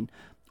coin,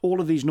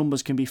 all of these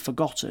numbers can be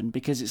forgotten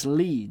because it's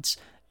Leeds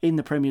in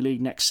the Premier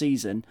League next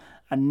season,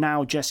 and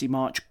now Jesse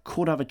March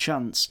could have a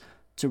chance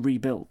to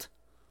rebuild.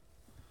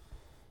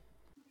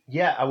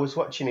 Yeah, I was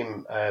watching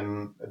him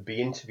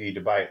be interviewed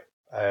about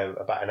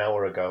an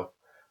hour ago.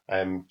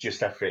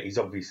 Just after it, he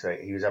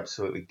was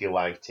absolutely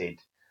delighted.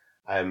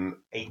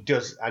 It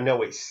does. I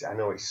know it's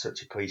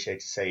such a cliche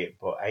to say it,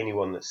 but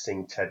anyone that's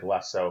seen Ted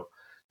Lasso,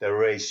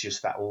 there is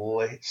just that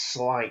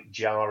slight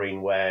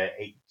jarring where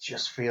it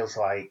just feels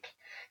like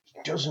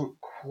he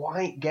doesn't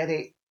quite get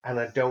it, and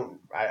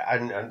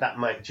and that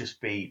might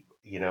just be,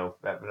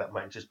 that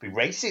might just be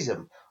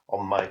racism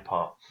on my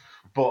part.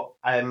 But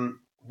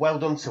well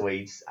done to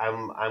Leeds.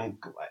 I'm out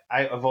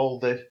of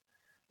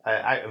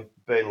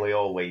Burnley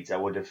or Leeds, I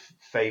would have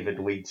favoured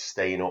Leeds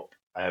staying up.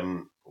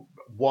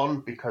 One,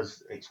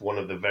 because it's one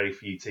of the very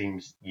few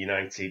teams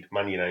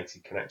Man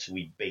United can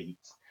actually beat.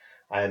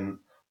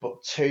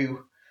 But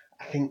two,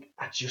 I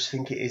just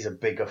think it is a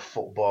bigger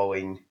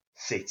footballing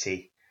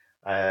city,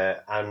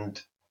 and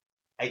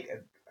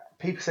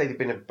people say they've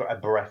been a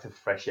breath of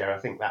fresh air. I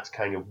think that's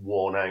kind of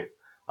worn out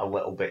a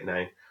little bit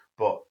now.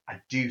 But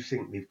I do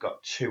think they've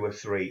got 2 or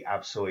 3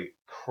 absolute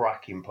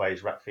cracking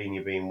players,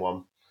 Rafinha being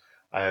one.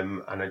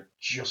 And I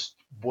just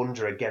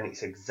wonder again.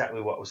 It's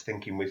exactly what I was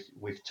thinking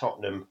with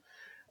Tottenham.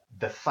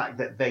 The fact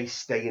that they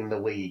stay in the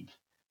league,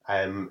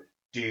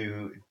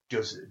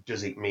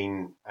 does it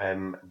mean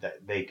that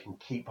they can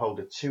keep hold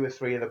of 2 or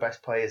 3 of the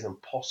best players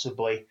and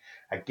possibly,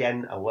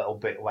 again, a little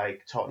bit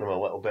like Tottenham,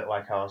 a little bit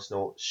like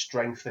Arsenal,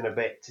 strengthen a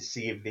bit to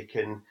see if they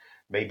can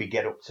maybe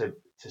get up to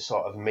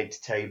sort of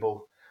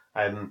mid-table?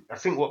 I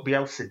think what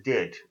Bielsa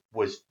did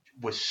was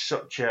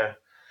such a,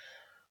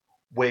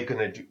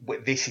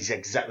 this is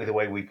exactly the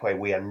way we play,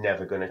 we are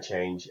never going to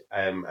change.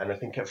 And I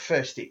think at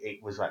first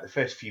it was like the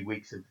first few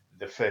weeks of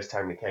the first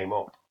time they came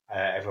up,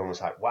 everyone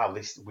was like, wow,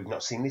 we've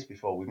not seen this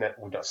before. We've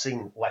not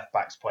seen left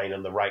backs playing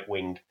on the right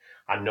wing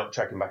and not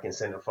tracking back in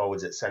centre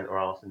forwards at centre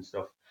half and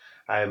stuff.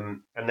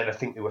 And then I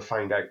think they were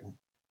found out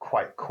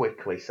quite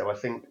quickly. So I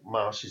think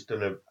Marsch has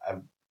done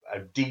a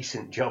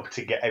decent job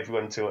to get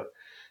everyone to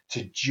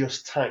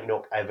just tighten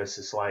up ever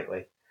so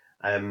slightly.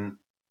 And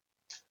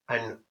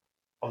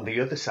on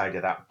the other side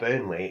of that,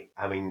 Burnley,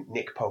 I mean,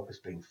 Nick Pope has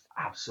been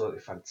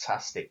absolutely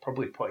fantastic,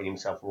 probably putting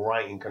himself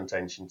right in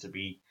contention to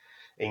be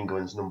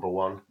England's number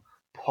one.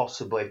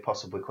 Possibly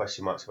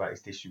question marks about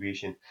his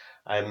distribution.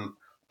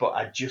 But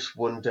I just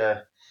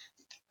wonder,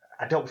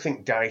 I don't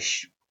think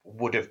Dyche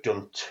would have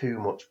done too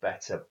much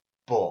better,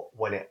 but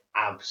when it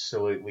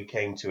absolutely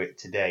came to it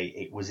today,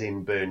 it was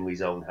in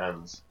Burnley's own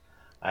hands.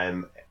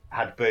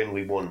 Had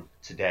Burnley won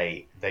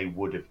today, they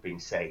would have been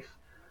safe.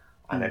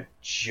 And I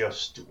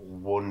just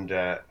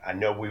wonder, I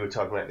know we were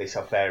talking about this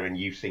off air and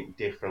you think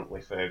differently,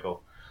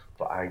 Fergal,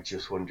 but I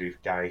just wonder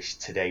if Dyche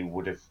today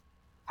would have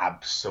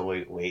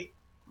absolutely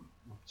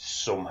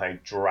somehow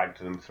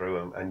dragged them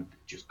through and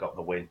just got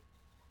the win.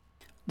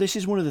 This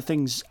is one of the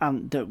things,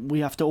 Ant, that we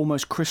have to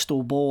almost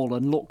crystal ball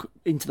and look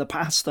into the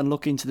past and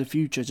look into the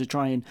future to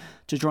try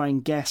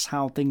and guess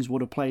how things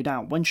would have played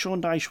out. When Sean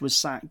Dyche was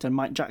sacked and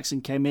Mike Jackson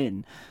came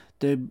in,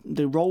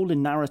 the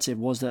rolling narrative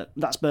was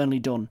that's Burnley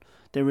done.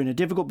 They were in a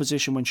difficult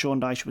position when Sean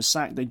Dyche was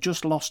sacked. They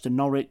just lost to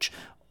Norwich,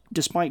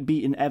 despite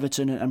beating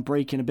Everton and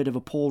breaking a bit of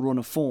a poor run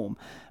of form.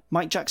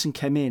 Mike Jackson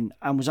came in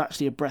and was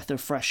actually a breath of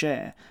fresh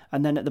air.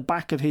 And then at the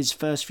back of his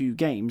first few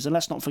games, and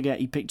let's not forget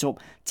he picked up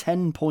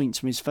 10 points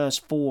from his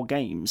first 4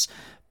 games,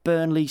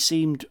 Burnley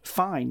seemed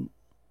fine.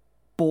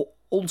 But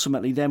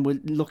ultimately then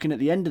we're looking at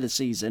the end of the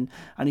season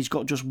and he's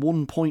got just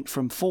 1 point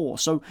from 4.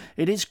 So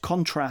it is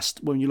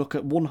contrast when you look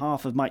at one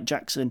half of Mike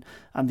Jackson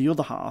and the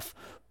other half,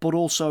 but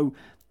also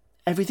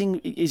everything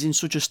is in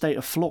such a state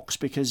of flux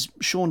because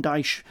Sean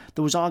Dyche,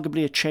 there was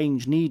arguably a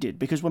change needed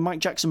because when Mike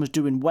Jackson was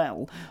doing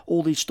well,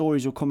 all these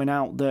stories were coming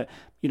out that,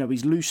 you know,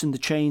 he's loosened the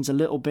chains a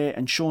little bit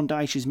and Sean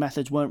Dyche's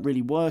methods weren't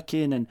really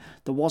working and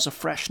there was a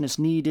freshness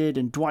needed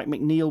and Dwight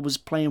McNeil was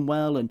playing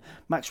well and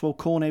Maxwell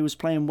Cornet was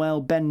playing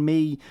well. Ben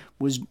Mee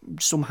was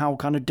somehow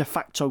kind of de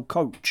facto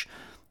coach.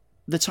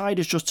 The tide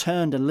has just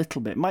turned a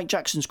little bit. Mike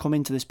Jackson's come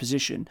into this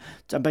position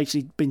and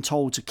basically been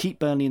told to keep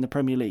Burnley in the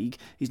Premier League.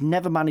 He's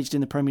never managed in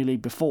the Premier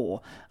League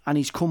before, and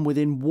he's come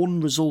within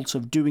one result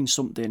of doing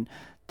something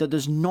that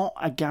there's not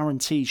a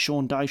guarantee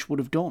Sean Dyche would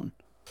have done.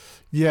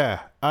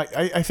 Yeah,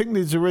 I think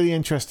there's a really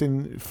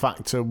interesting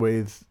factor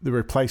with the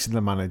replacing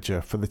the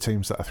manager for the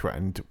teams that are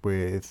threatened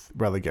with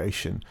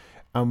relegation.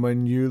 And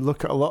when you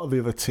look at a lot of the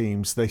other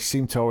teams, they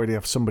seem to already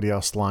have somebody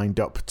else lined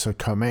up to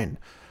come in.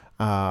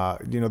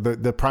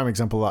 The prime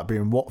example of that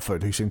being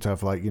Watford, who seem to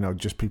have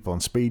just people on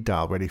speed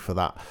dial ready for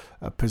that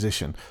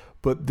position.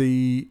 But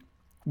with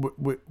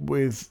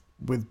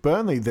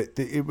Burnley,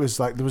 it was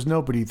like there was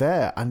nobody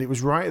there, and it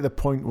was right at the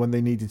point when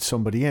they needed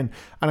somebody in.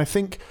 And I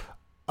think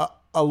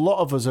a lot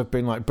of us have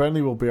been like,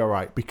 Burnley will be all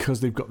right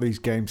because they've got these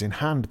games in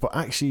hand. But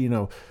actually,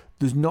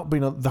 there's not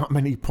been that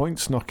many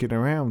points knocking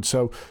around.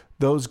 So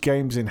those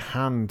games in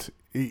hand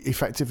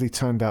effectively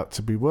turned out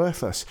to be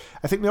worthless.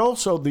 I think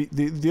also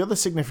the other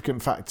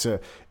significant factor,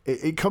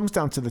 it comes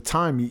down to the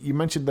time. You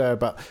mentioned there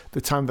about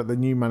the time that the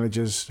new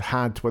managers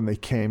had when they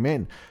came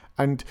in.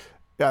 And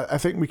I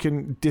think we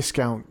can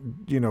discount,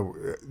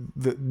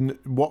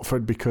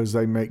 Watford because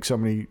they make so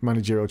many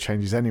managerial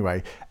changes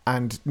anyway,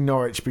 and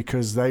Norwich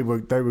because they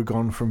were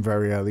gone from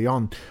very early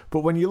on.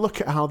 But when you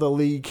look at how the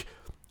league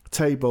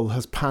table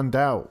has panned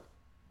out,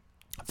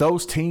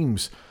 those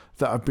teams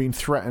that have been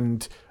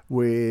threatened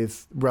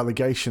with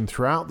relegation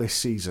throughout this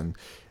season,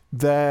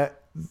 their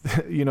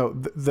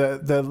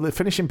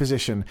finishing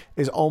position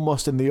is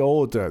almost in the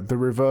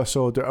reverse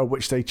order at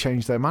which they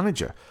changed their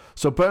manager.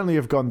 So Burnley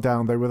have gone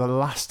down. They were the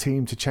last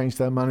team to change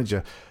their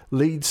manager.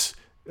 Leeds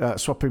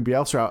swapping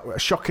Bielsa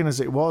out, shocking as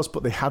it was,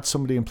 but they had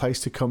somebody in place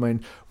to come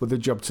in with a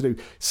job to do.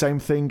 Same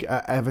thing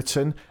at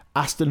Everton.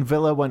 Aston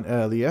Villa went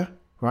earlier,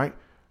 right?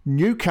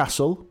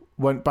 Newcastle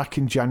went back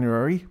in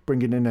January,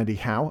 bringing in Eddie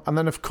Howe. And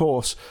then, of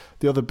course,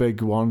 the other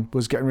big one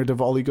was getting rid of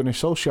Ole Gunnar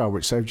Solskjaer,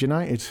 which saved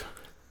United.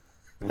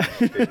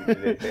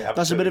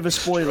 That's a bit of a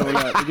spoiler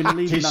alert. We're going to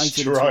leave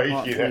United until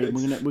part 3.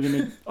 We're going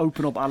to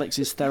open up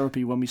Alex's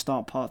therapy when we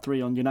start part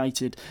 3 on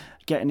United.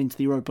 getting into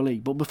the Europa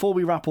League. But before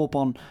we wrap up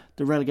on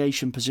the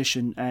relegation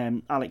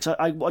position, Alex,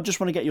 I just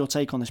want to get your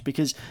take on this,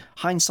 because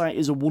hindsight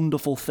is a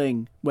wonderful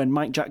thing when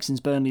Mike Jackson's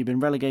Burnley have been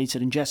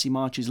relegated and Jesse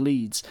March's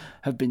Leeds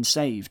have been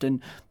saved.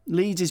 And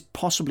Leeds is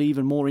possibly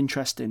even more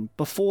interesting.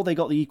 Before they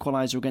got the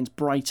equaliser against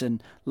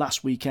Brighton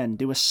last weekend,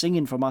 they were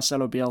singing for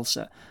Marcelo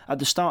Bielsa. At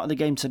the start of the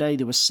game today,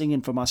 they were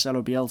singing for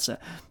Marcelo Bielsa.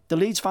 The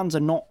Leeds fans are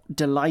not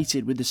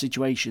delighted with the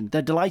situation.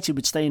 They're delighted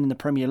with staying in the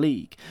Premier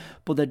League,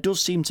 but there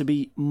does seem to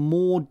be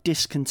more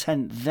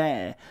discontent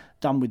there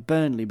than with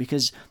Burnley,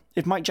 because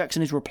if Mike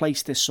Jackson is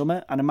replaced this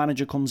summer and a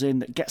manager comes in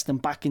that gets them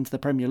back into the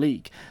Premier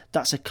League,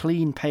 that's a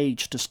clean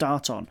page to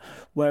start on.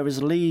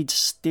 Whereas Leeds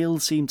still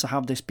seem to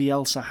have this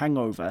Bielsa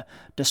hangover,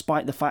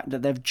 despite the fact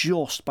that they've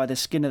just, by the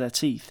skin of their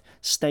teeth,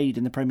 stayed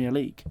in the Premier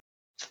League.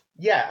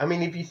 Yeah, I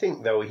mean, if you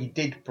think, though, he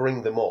did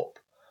bring them up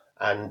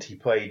and he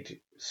played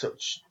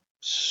such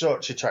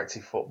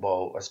attractive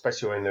football,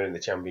 especially when they're in the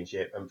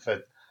Championship. And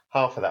for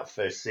half of that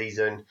first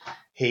season,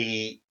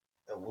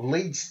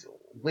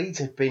 Leeds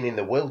have been in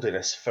the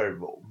wilderness for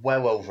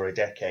well over a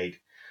decade.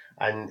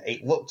 And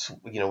it looked,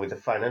 with the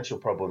financial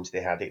problems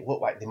they had, it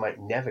looked like they might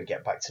never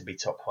get back to be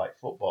top flight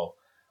football.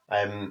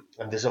 And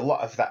there's a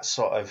lot of that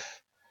sort of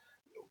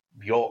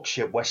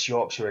Yorkshire, West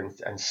Yorkshire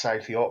and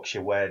South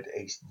Yorkshire where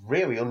it's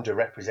really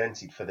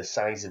underrepresented for the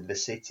size of the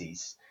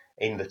cities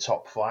in the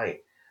top flight.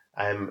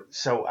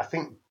 So I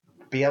think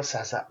Bielsa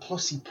has that.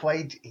 Plus he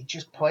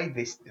just played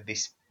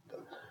this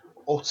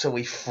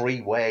utterly free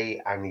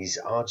way, and he's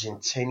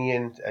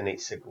Argentinian, and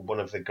it's one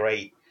of the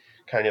great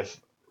kind of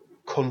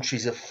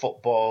countries of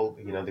football.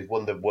 They've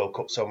won the World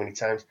Cup so many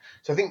times.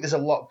 So I think there's a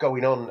lot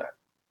going on.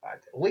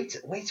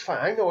 Leeds fans,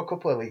 I know a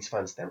couple of Leeds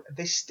fans,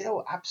 they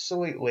still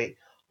absolutely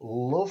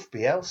love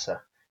Bielsa,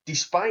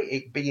 despite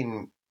it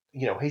being,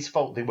 his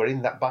fault they were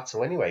in that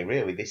battle anyway,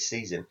 really, this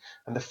season.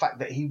 And the fact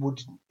that he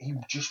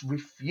just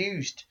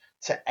refused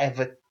to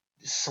ever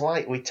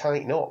slightly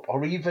tighten up,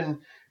 or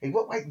even, it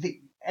looked like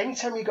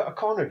anytime you got a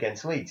corner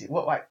against Leeds, it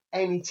looked like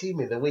any team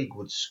in the league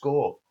would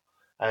score.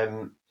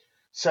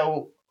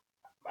 So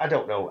I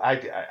don't know.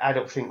 I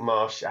don't think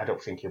Marsh, I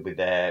don't think he'll be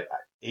there.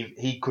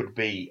 He could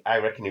be, I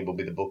reckon he will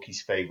be the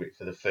bookies' favourite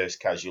for the first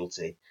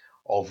casualty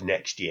of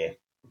next year,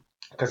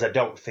 because I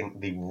don't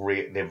think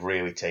they've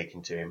really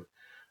taken to him.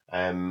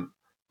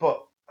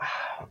 But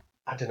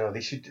I don't know.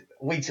 They should.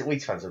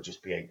 Leeds fans will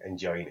just be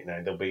enjoying it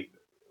now. They'll be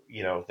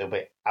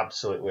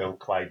absolutely on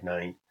Clyde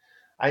 9,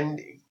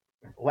 and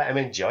let them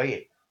enjoy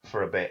it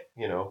for a bit.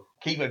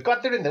 Keep it.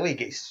 God, they're in the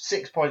league. It's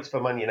 6 points for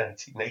Man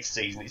United next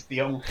season. It's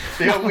the only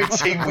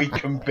team we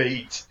can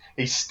beat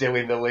is still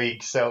in the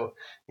league. So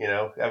we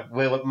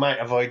might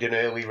avoid an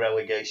early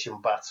relegation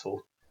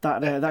battle.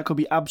 That could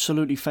be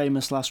absolutely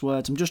famous last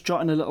words. I'm just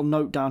jotting a little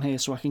note down here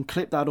so I can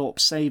clip that up,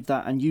 save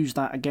that, and use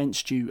that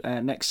against you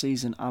next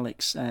season,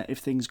 Alex, if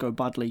things go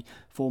badly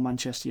for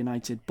Manchester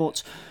United.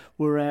 But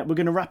we're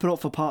going to wrap it up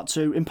for part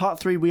 2. In part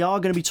 3, we are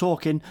going to be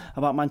talking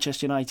about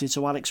Manchester United,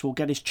 so Alex will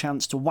get his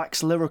chance to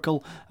wax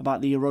lyrical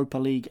about the Europa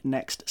League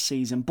next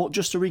season. But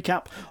just to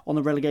recap on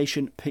the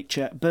relegation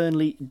picture,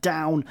 Burnley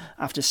down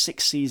after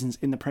 6 seasons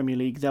in the Premier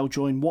League. They'll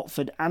join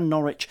Watford and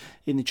Norwich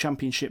in the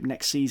Championship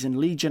next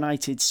season. Leeds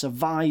United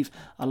survive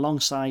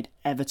alongside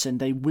Everton.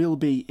 They will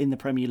be in the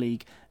Premier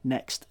League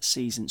next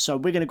season. So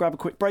we're going to grab a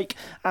quick break.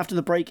 After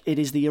the break, it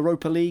is the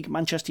Europa League.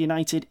 Manchester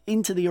United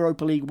into the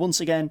Europa League once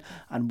again,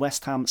 and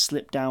West Ham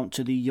slipped down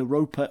to the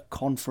Europa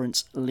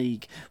Conference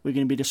League. We're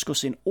going to be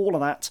discussing all of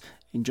that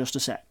in just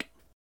a sec.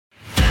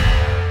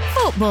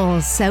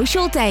 Football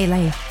Social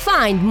Daily.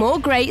 Find more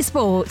great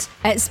sport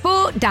at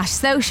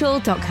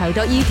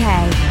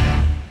sport-social.co.uk.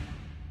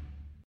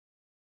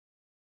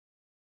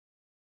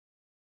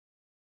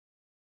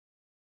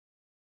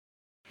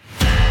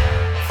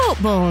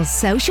 Football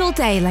Social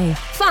Daily.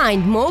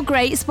 Find more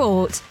great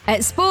sport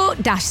at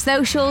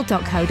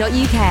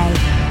sport-social.co.uk.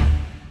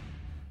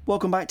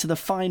 Welcome back to the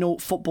final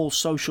Football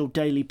Social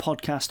Daily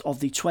podcast of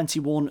the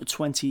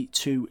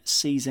 21-22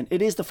 season.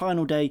 It is the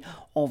final day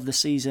of the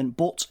season,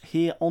 but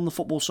here on the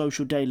Football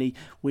Social Daily,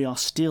 we are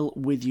still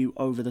with you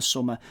over the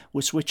summer.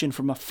 We're switching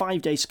from a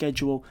 5-day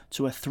schedule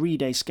to a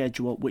 3-day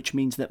schedule, which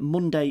means that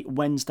Monday,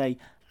 Wednesday,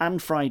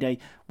 and Friday,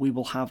 we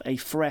will have a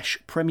fresh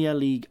Premier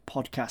League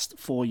podcast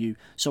for you.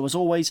 So as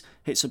always,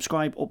 hit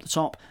subscribe up the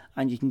top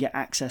and you can get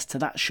access to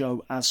that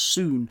show as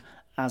soon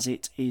as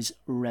it is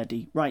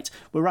ready. Right,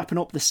 we're wrapping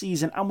up the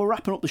season and we're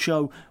wrapping up the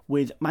show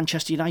with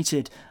Manchester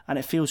United, and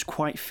it feels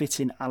quite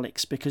fitting,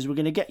 Alex, because we're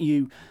going to get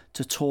you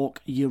to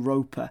talk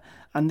Europa.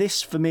 And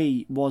this, for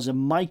me, was a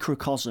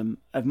microcosm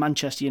of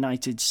Manchester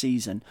United's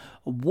season.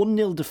 A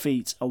 1-0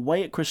 defeat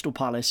away at Crystal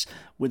Palace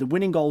with a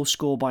winning goal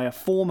scored by a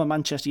former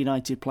Manchester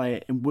United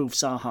player in Wilf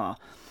Zaha.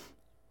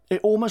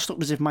 It almost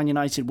looked as if Man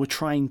United were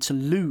trying to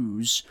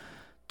lose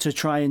to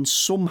try and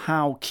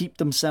somehow keep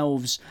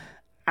themselves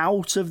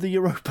out of the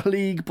Europa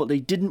League, but they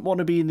didn't want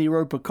to be in the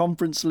Europa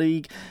Conference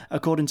League.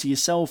 According to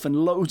yourself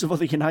and loads of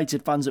other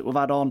United fans that we've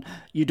had on,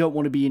 you don't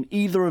want to be in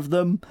either of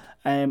them,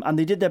 and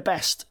they did their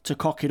best to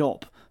cock it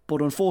up.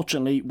 But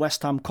unfortunately,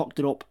 West Ham cocked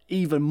it up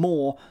even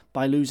more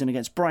by losing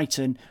against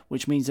Brighton,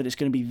 which means that it's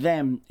going to be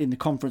them in the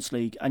Conference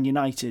League and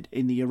United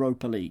in the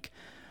Europa League.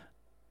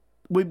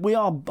 We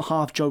are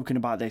half joking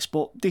about this,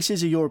 but this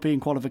is a European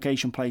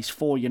qualification place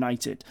for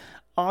United.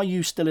 Are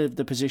you still in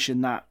the position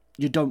that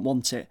you don't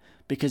want it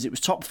because it was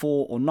top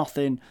 4 or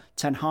nothing?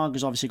 Ten Hag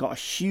has obviously got a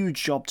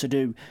huge job to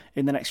do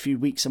in the next few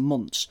weeks and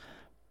months.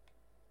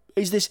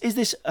 Is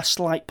this a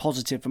slight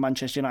positive for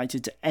Manchester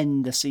United to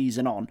end the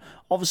season on?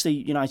 Obviously,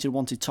 United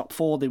wanted top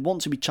 4. They want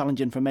to be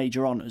challenging for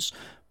major honours.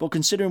 But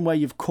considering where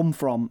you've come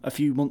from a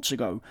few months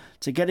ago,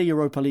 to get a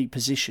Europa League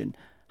position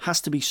has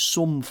to be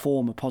some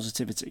form of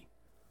positivity.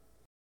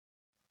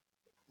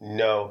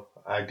 No,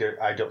 I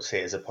don't see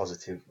it as a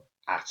positive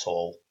at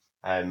all.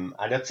 And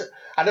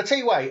I'll tell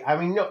you why. I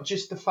mean, not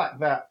just the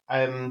fact that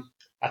I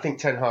think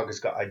Ten Hag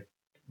has got a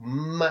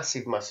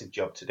massive, massive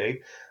job to do.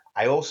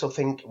 I also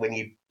think when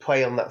you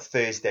play on that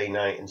Thursday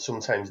night, and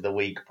sometimes the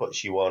league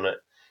puts you on it,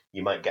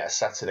 you might get a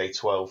Saturday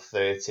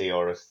 12:30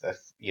 or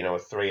a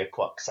 3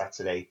 o'clock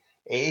Saturday.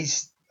 It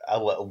is a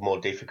little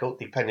more difficult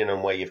depending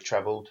on where you've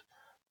travelled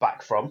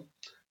back from.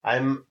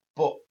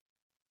 But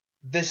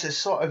there's a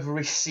sort of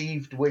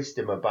received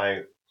wisdom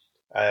about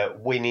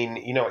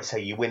winning. Let's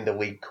say you win the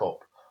League Cup,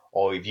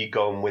 or if you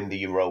go and win the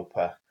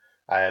Europa.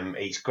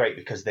 It's great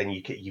because then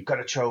you've got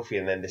a trophy,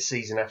 and then the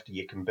season after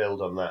you can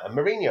build on that. And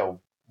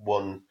Mourinho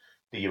won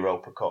the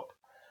Europa Cup.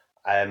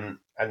 And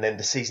then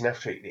the season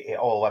after, it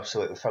all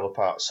absolutely fell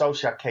apart.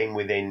 Solskjaer came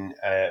within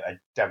a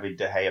David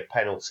De Gea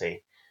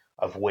penalty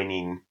of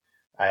winning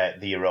the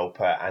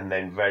Europa, and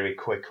then very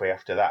quickly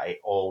after that, it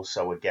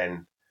also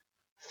again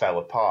fell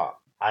apart.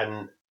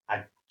 And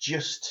I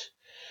just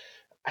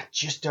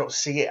don't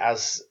see it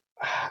as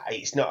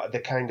it's not the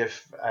kind of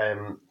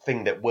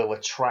thing that will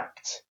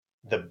attract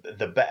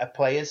the better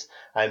players.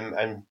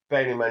 And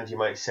bearing in mind, you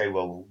might say,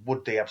 well,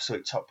 would the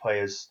absolute top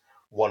players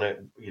want to,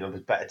 there's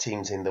better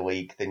teams in the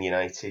league than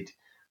United.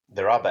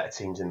 There are better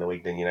teams in the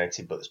league than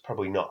United, but there's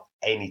probably not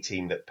any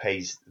team that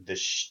pays the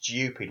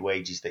stupid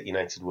wages that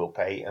United will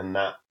pay, and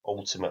that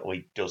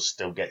ultimately does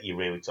still get you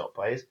really top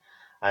players.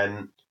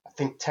 I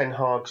think Ten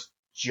Hag's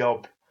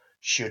job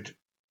should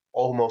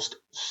almost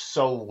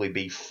solely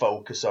be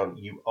focused on,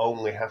 you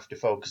only have to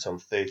focus on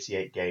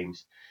 38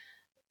 games.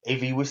 If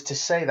he was to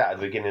say that at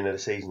the beginning of the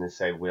season and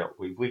say, we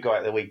got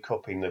out the League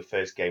Cup in the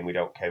first game, we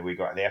don't care. We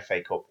got out the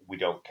FA Cup, we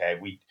don't care.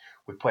 We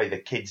play the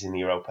kids in the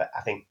Europa.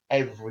 I think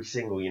every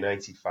single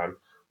United fan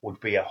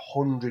would be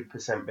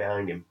 100%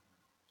 behind him,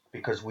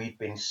 because we've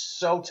been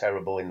so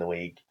terrible in the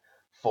league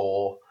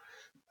for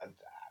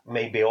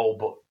maybe all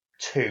but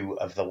 2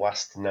 of the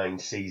last 9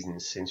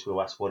 seasons since we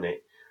last won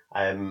it,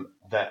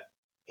 that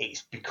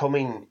it's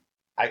becoming...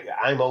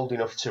 I'm old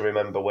enough to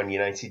remember when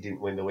United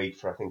didn't win the league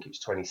for, I think it was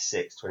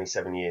 26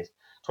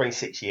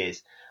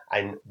 years.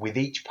 And with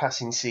each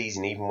passing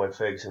season, even when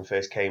Ferguson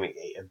first came,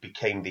 it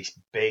became this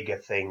bigger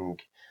thing.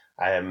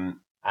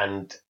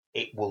 And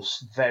it will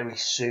very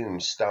soon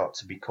start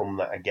to become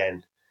that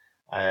again.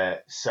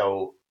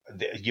 So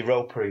the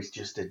Europa is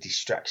just a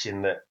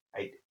distraction that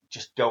I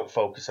just don't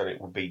focus on.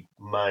 It would be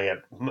my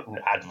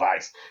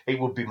advice. It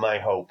would be my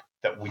hope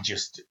that we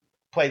just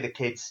play the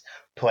kids,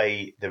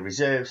 play the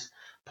reserves,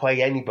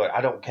 play anybody.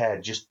 I don't care.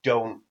 Just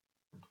don't.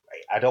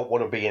 I don't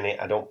want to be in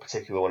it. I don't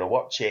particularly want to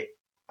watch it.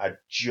 I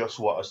just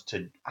want us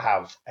to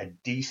have a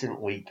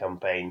decent league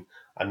campaign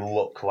and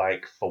look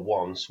like, for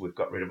once, we've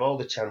got rid of all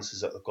the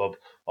chances at the club,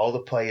 all the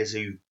players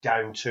who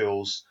down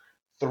tools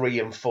 3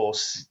 or 4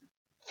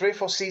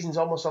 seasons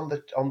almost on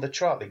the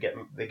trot. They get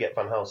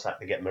Van Gaal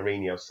sacked, they get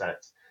Mourinho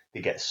sacked,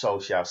 they get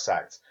Solskjaer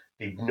sacked.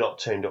 They've not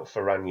turned up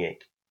for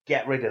Rangnick.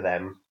 Get rid of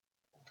them,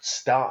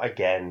 start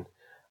again,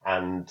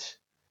 and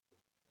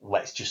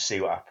let's just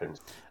see what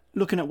happens.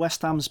 Looking at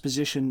West Ham's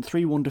position,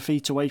 3-1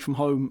 defeat away from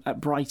home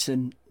at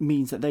Brighton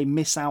means that they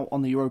miss out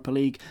on the Europa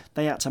League.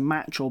 They had to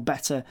match or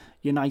better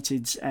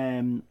United's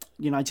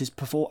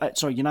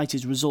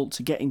result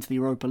to get into the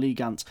Europa League.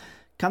 Ant,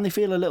 can they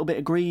feel a little bit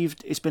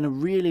aggrieved? It's been a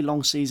really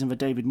long season for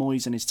David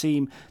Moyes and his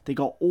team. They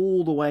got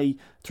all the way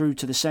through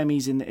to the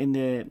semis in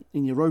the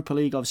Europa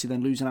League, obviously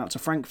then losing out to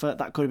Frankfurt.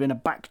 That could have been a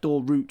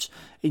backdoor route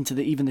into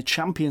even the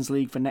Champions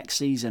League for next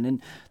season.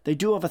 And they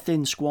do have a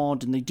thin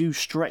squad and they do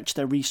stretch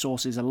their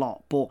resources a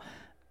lot, but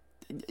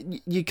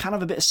you can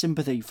have a bit of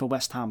sympathy for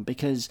West Ham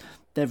because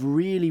they've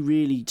really,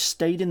 really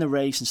stayed in the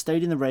race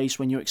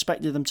when you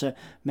expected them to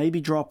maybe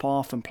drop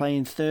off and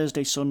playing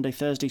Thursday, Sunday,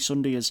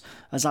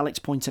 as Alex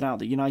pointed out,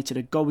 that United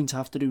are going to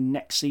have to do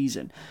next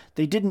season.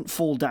 They didn't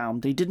fall down.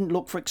 They didn't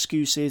look for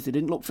excuses. They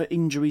didn't look for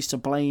injuries to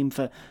blame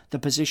for the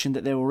position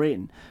that they were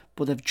in,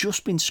 but they've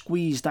just been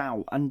squeezed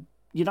out, and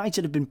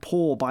United have been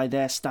poor by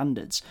their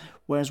standards,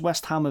 whereas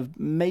West Ham have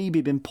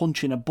maybe been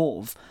punching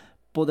above,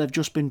 but they've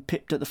just been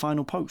pipped at the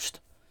final post.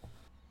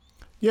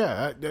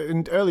 Yeah,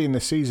 and early in the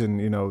season,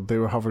 they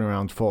were hovering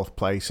around fourth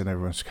place, and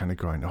everyone's kind of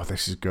going, "Oh,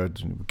 this is good,"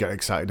 and get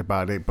excited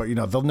about it. But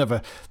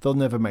they'll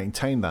never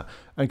maintain that.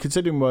 And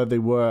considering where they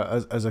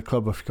were as a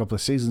club a couple of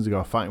seasons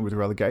ago, fighting with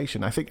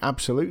relegation, I think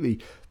absolutely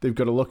they've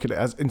got to look at it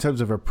as in terms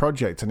of a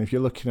project. And if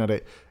you're looking at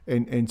it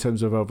in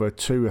terms of over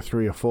 2 or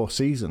 3 or 4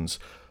 seasons,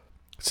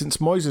 since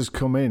Moyes has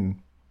come in,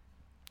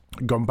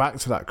 gone back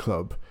to that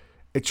club,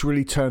 it's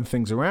really turned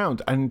things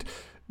around. And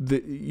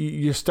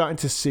you're starting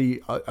to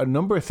see a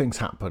number of things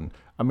happen.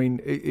 I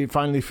mean, it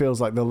finally feels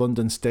like the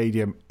London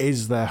Stadium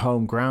is their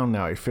home ground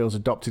now. It feels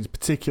adopted,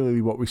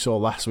 particularly what we saw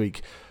last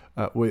week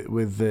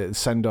with the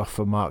send-off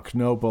for Mark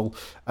Noble,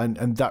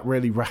 and that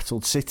really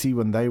rattled City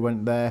when they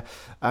went there.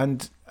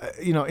 And,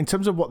 in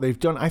terms of what they've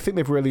done, I think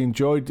they've really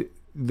enjoyed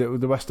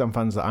the West Ham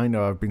fans that I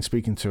know I've been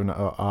speaking to, and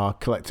our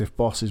collective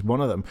boss is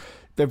one of them.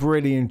 They've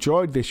really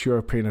enjoyed this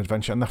European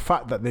adventure, and the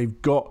fact that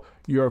they've got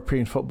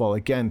European football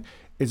again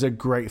is a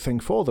great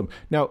thing for them.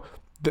 Now,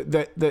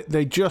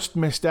 they just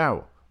missed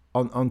out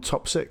on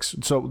top 6.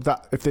 So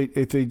that if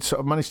they sort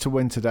of managed to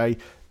win today,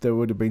 they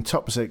would have been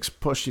top 6,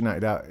 pushed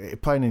United out,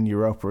 playing in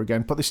Europa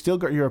again. But they still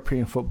got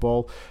European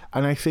football,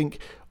 and I think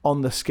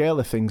on the scale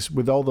of things,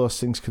 with all those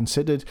things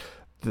considered,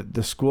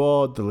 the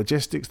squad, the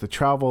logistics, the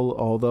travel,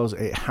 all those,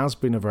 it has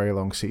been a very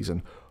long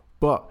season.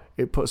 But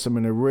it puts them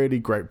in a really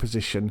great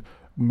position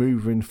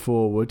moving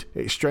forward.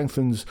 It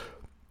strengthens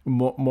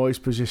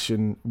Moyes'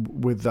 position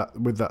with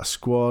that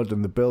squad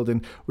and the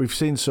building. We've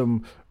seen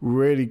some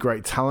really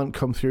great talent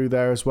come through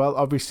there as well.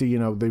 Obviously,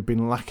 they've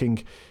been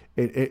lacking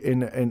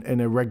in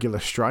a regular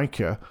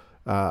striker,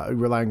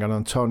 relying on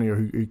Antonio,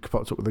 who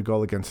popped up with a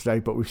goal again today.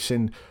 But we've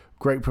seen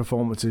great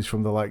performances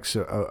from the likes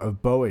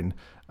of Bowen,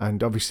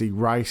 and obviously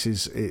Rice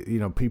is,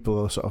 people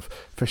are sort of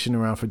fishing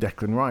around for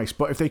Declan Rice.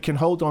 But if they can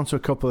hold on to a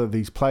couple of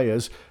these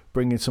players,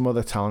 bring in some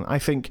other talent, I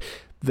think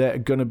they're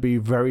going to be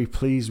very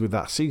pleased with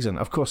that season.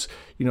 Of course,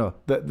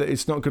 that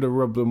it's not going to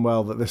rub them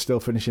well that they're still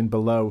finishing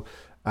below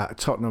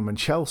Tottenham and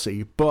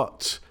Chelsea,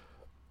 but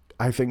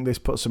I think this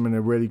puts them in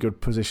a really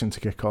good position to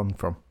kick on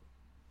from.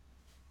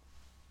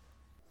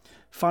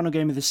 Final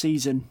game of the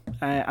season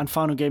and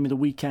final game of the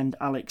weekend,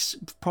 Alex,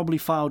 probably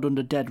filed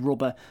under dead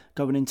rubber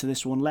going into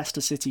this one.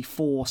 Leicester City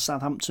 4,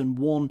 Southampton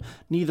 1.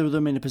 Neither of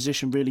them in a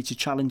position really to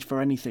challenge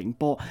for anything.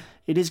 But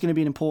it is going to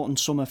be an important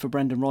summer for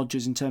Brendan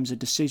Rodgers in terms of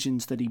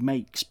decisions that he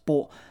makes.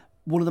 But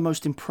one of the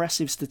most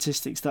impressive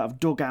statistics that I've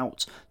dug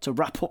out to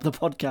wrap up the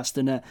podcast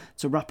and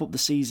to wrap up the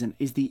season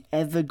is the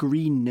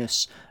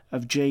evergreenness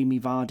of Jamie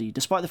Vardy.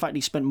 Despite the fact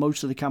he spent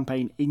most of the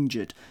campaign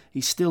injured,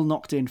 he still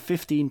knocked in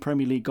 15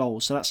 Premier League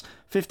goals. So that's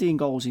 15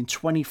 goals in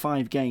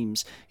 25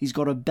 games. He's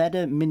got a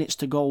better minutes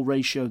to goal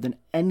ratio than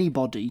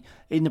anybody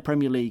in the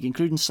Premier League,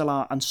 including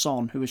Salah and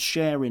Son, who are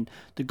sharing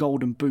the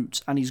Golden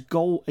Boot. And his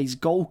goal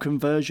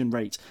conversion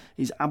rate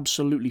is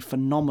absolutely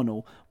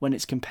phenomenal when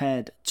it's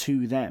compared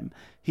to them.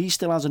 He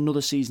still has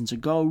another season to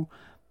go.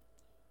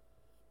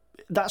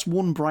 That's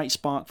one bright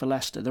spark for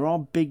Leicester. There are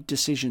big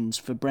decisions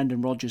for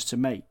Brendan Rodgers to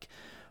make,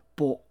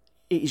 but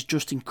it is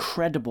just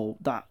incredible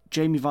that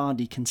Jamie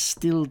Vardy can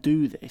still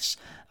do this.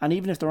 And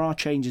even if there are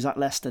changes at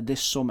Leicester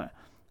this summer,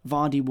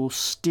 Vardy will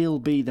still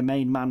be the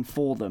main man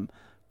for them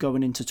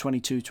going into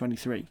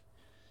 22-23.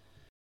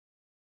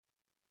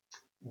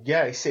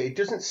 Yeah, it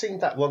doesn't seem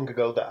that long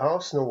ago that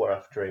Arsenal were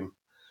after him.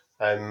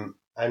 And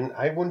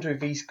I wonder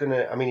if he's going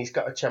to... I mean, he's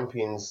got a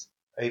Champions...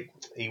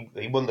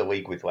 He won the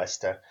league with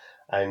Leicester,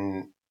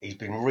 and he's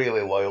been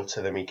really loyal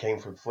to them. He came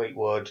from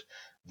Fleetwood.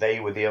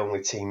 Leicester were the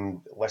only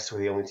team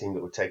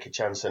that would take a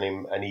chance on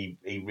him, and he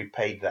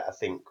repaid that, I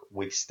think,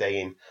 with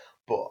staying.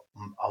 But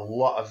a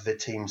lot of the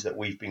teams that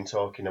we've been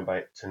talking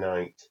about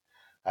tonight,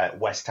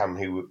 West Ham,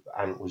 who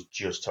Ant was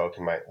just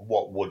talking about,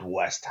 what would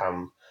West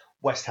Ham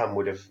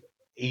would have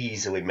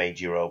easily made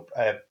Europe.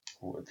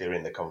 They're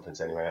in the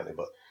conference anyway, aren't they?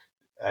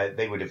 But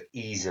they would have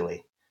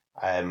easily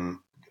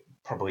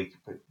probably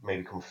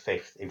maybe come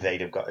 5th if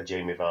they'd have got a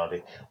Jamie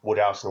Vardy. Would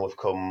Arsenal have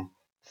come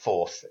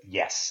 4th?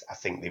 Yes, I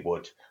think they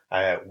would.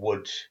 I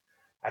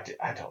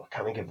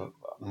can't think of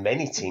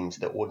many teams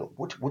that wouldn't.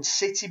 Would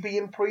City be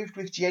improved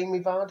with Jamie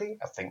Vardy?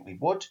 I think they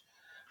would.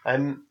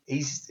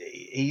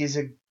 He is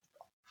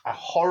a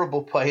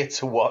horrible player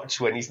to watch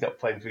when he's not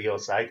playing for your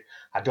side.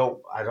 I don't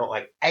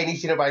like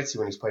anything about him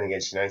when he's playing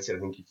against United. I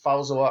think he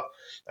fouls a lot.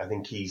 I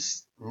think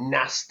he's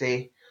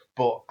nasty.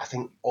 But I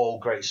think all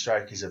great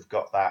strikers have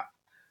got that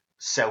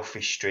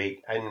selfish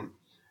streak. And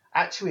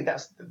actually,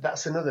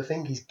 that's another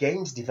thing. His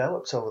game's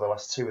developed over the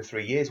last 2 or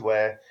 3 years,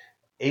 where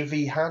if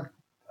he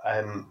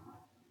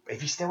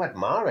still had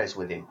Mahrez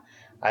with him,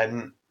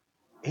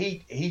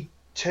 he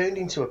turned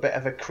into a bit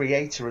of a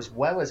creator as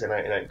well as an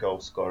out-and-out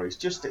goal scorer. He's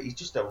just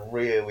a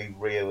really,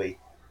 really,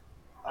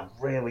 a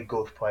really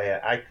good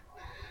player.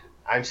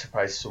 I'm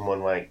surprised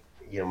someone like,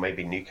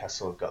 maybe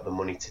Newcastle have got the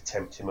money to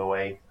tempt him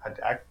away.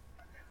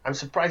 I'm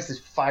surprised there's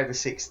 5 or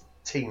 6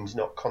 teams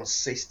not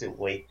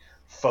consistently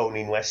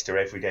phoning Leicester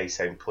every day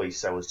saying, please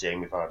sell us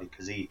Jamie Vardy,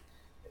 because he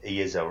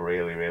is a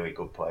really, really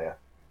good player.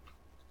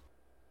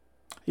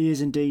 He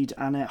is indeed,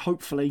 and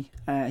hopefully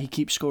he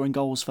keeps scoring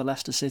goals for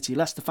Leicester City.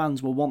 Leicester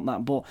fans will want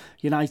that, but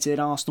United,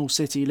 Arsenal,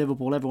 City,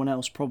 Liverpool, everyone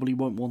else probably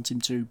won't want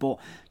him to. But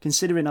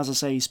considering, as I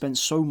say, he spent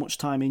so much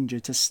time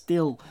injured, to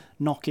still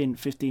knock in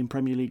 15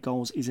 Premier League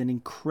goals is an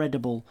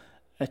incredible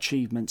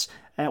achievement.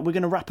 We're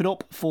going to wrap it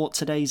up for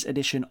today's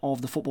edition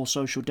of the Football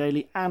Social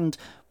Daily, and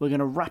we're going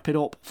to wrap it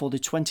up for the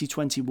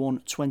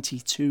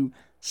 2021-22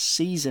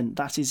 season.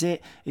 That is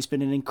it. It's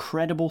been an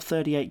incredible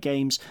 38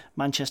 games.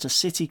 Manchester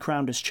City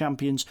crowned as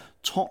champions,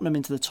 Tottenham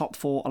into the top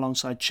 4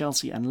 alongside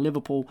Chelsea and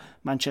Liverpool,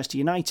 Manchester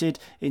United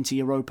into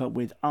Europa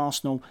with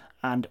Arsenal,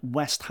 and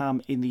West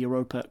Ham in the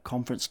Europa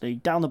Conference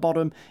League. Down the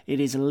bottom, it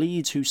is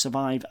Leeds who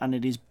survive, and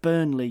it is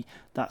Burnley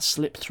that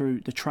slipped through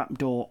the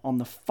trapdoor on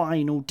the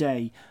final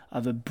day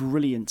of a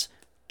brilliant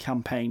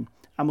campaign.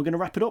 And we're going to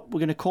wrap it up. We're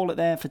going to call it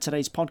there for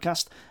today's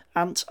podcast.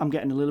 Ant, I'm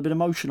getting a little bit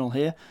emotional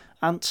here.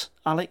 Ant,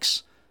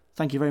 Alex,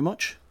 thank you very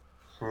much.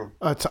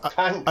 I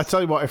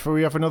tell you what, if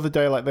we have another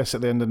day like this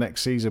at the end of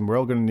next season, we're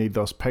all going to need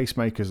those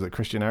pacemakers that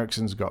Christian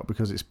Eriksen's got,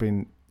 because it's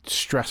been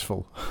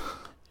stressful.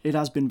 It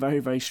has been very,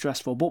 very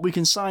stressful. But we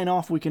can sign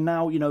off. We can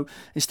now,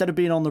 instead of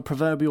being on the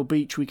proverbial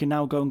beach, we can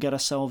now go and get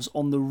ourselves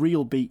on the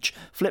real beach.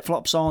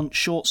 Flip-flops on,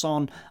 shorts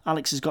on.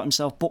 Alex has got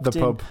himself booked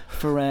in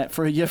for a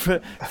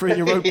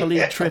Europa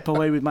League trip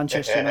away with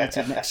Manchester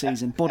United next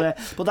season. But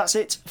that's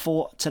it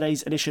for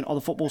today's edition of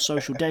the Football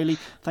Social Daily.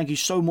 Thank you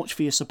so much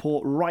for your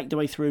support right the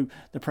way through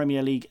the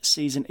Premier League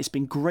season. It's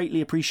been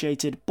greatly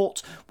appreciated,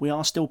 but we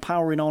are still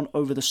powering on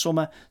over the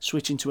summer,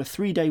 switching to a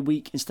 3-day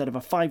week instead of a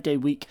 5-day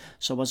week.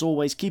 So as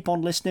always, keep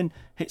on listening.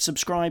 Hit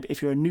subscribe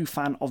if you're a new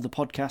fan of the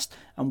podcast,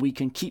 and we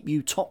can keep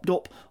you topped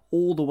up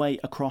all the way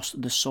across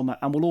the summer.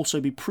 And we'll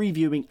also be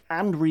previewing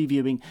and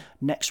reviewing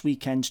next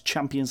weekend's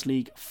Champions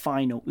League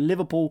final.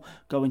 Liverpool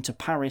going to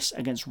Paris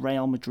against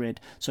Real Madrid.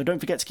 So don't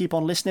forget to keep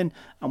on listening,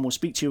 and we'll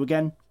speak to you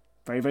again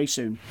very, very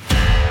soon.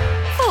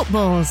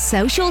 Football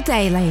Social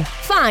Daily.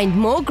 Find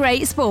more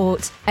great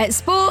sport at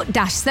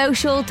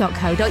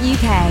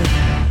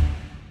sport-social.co.uk.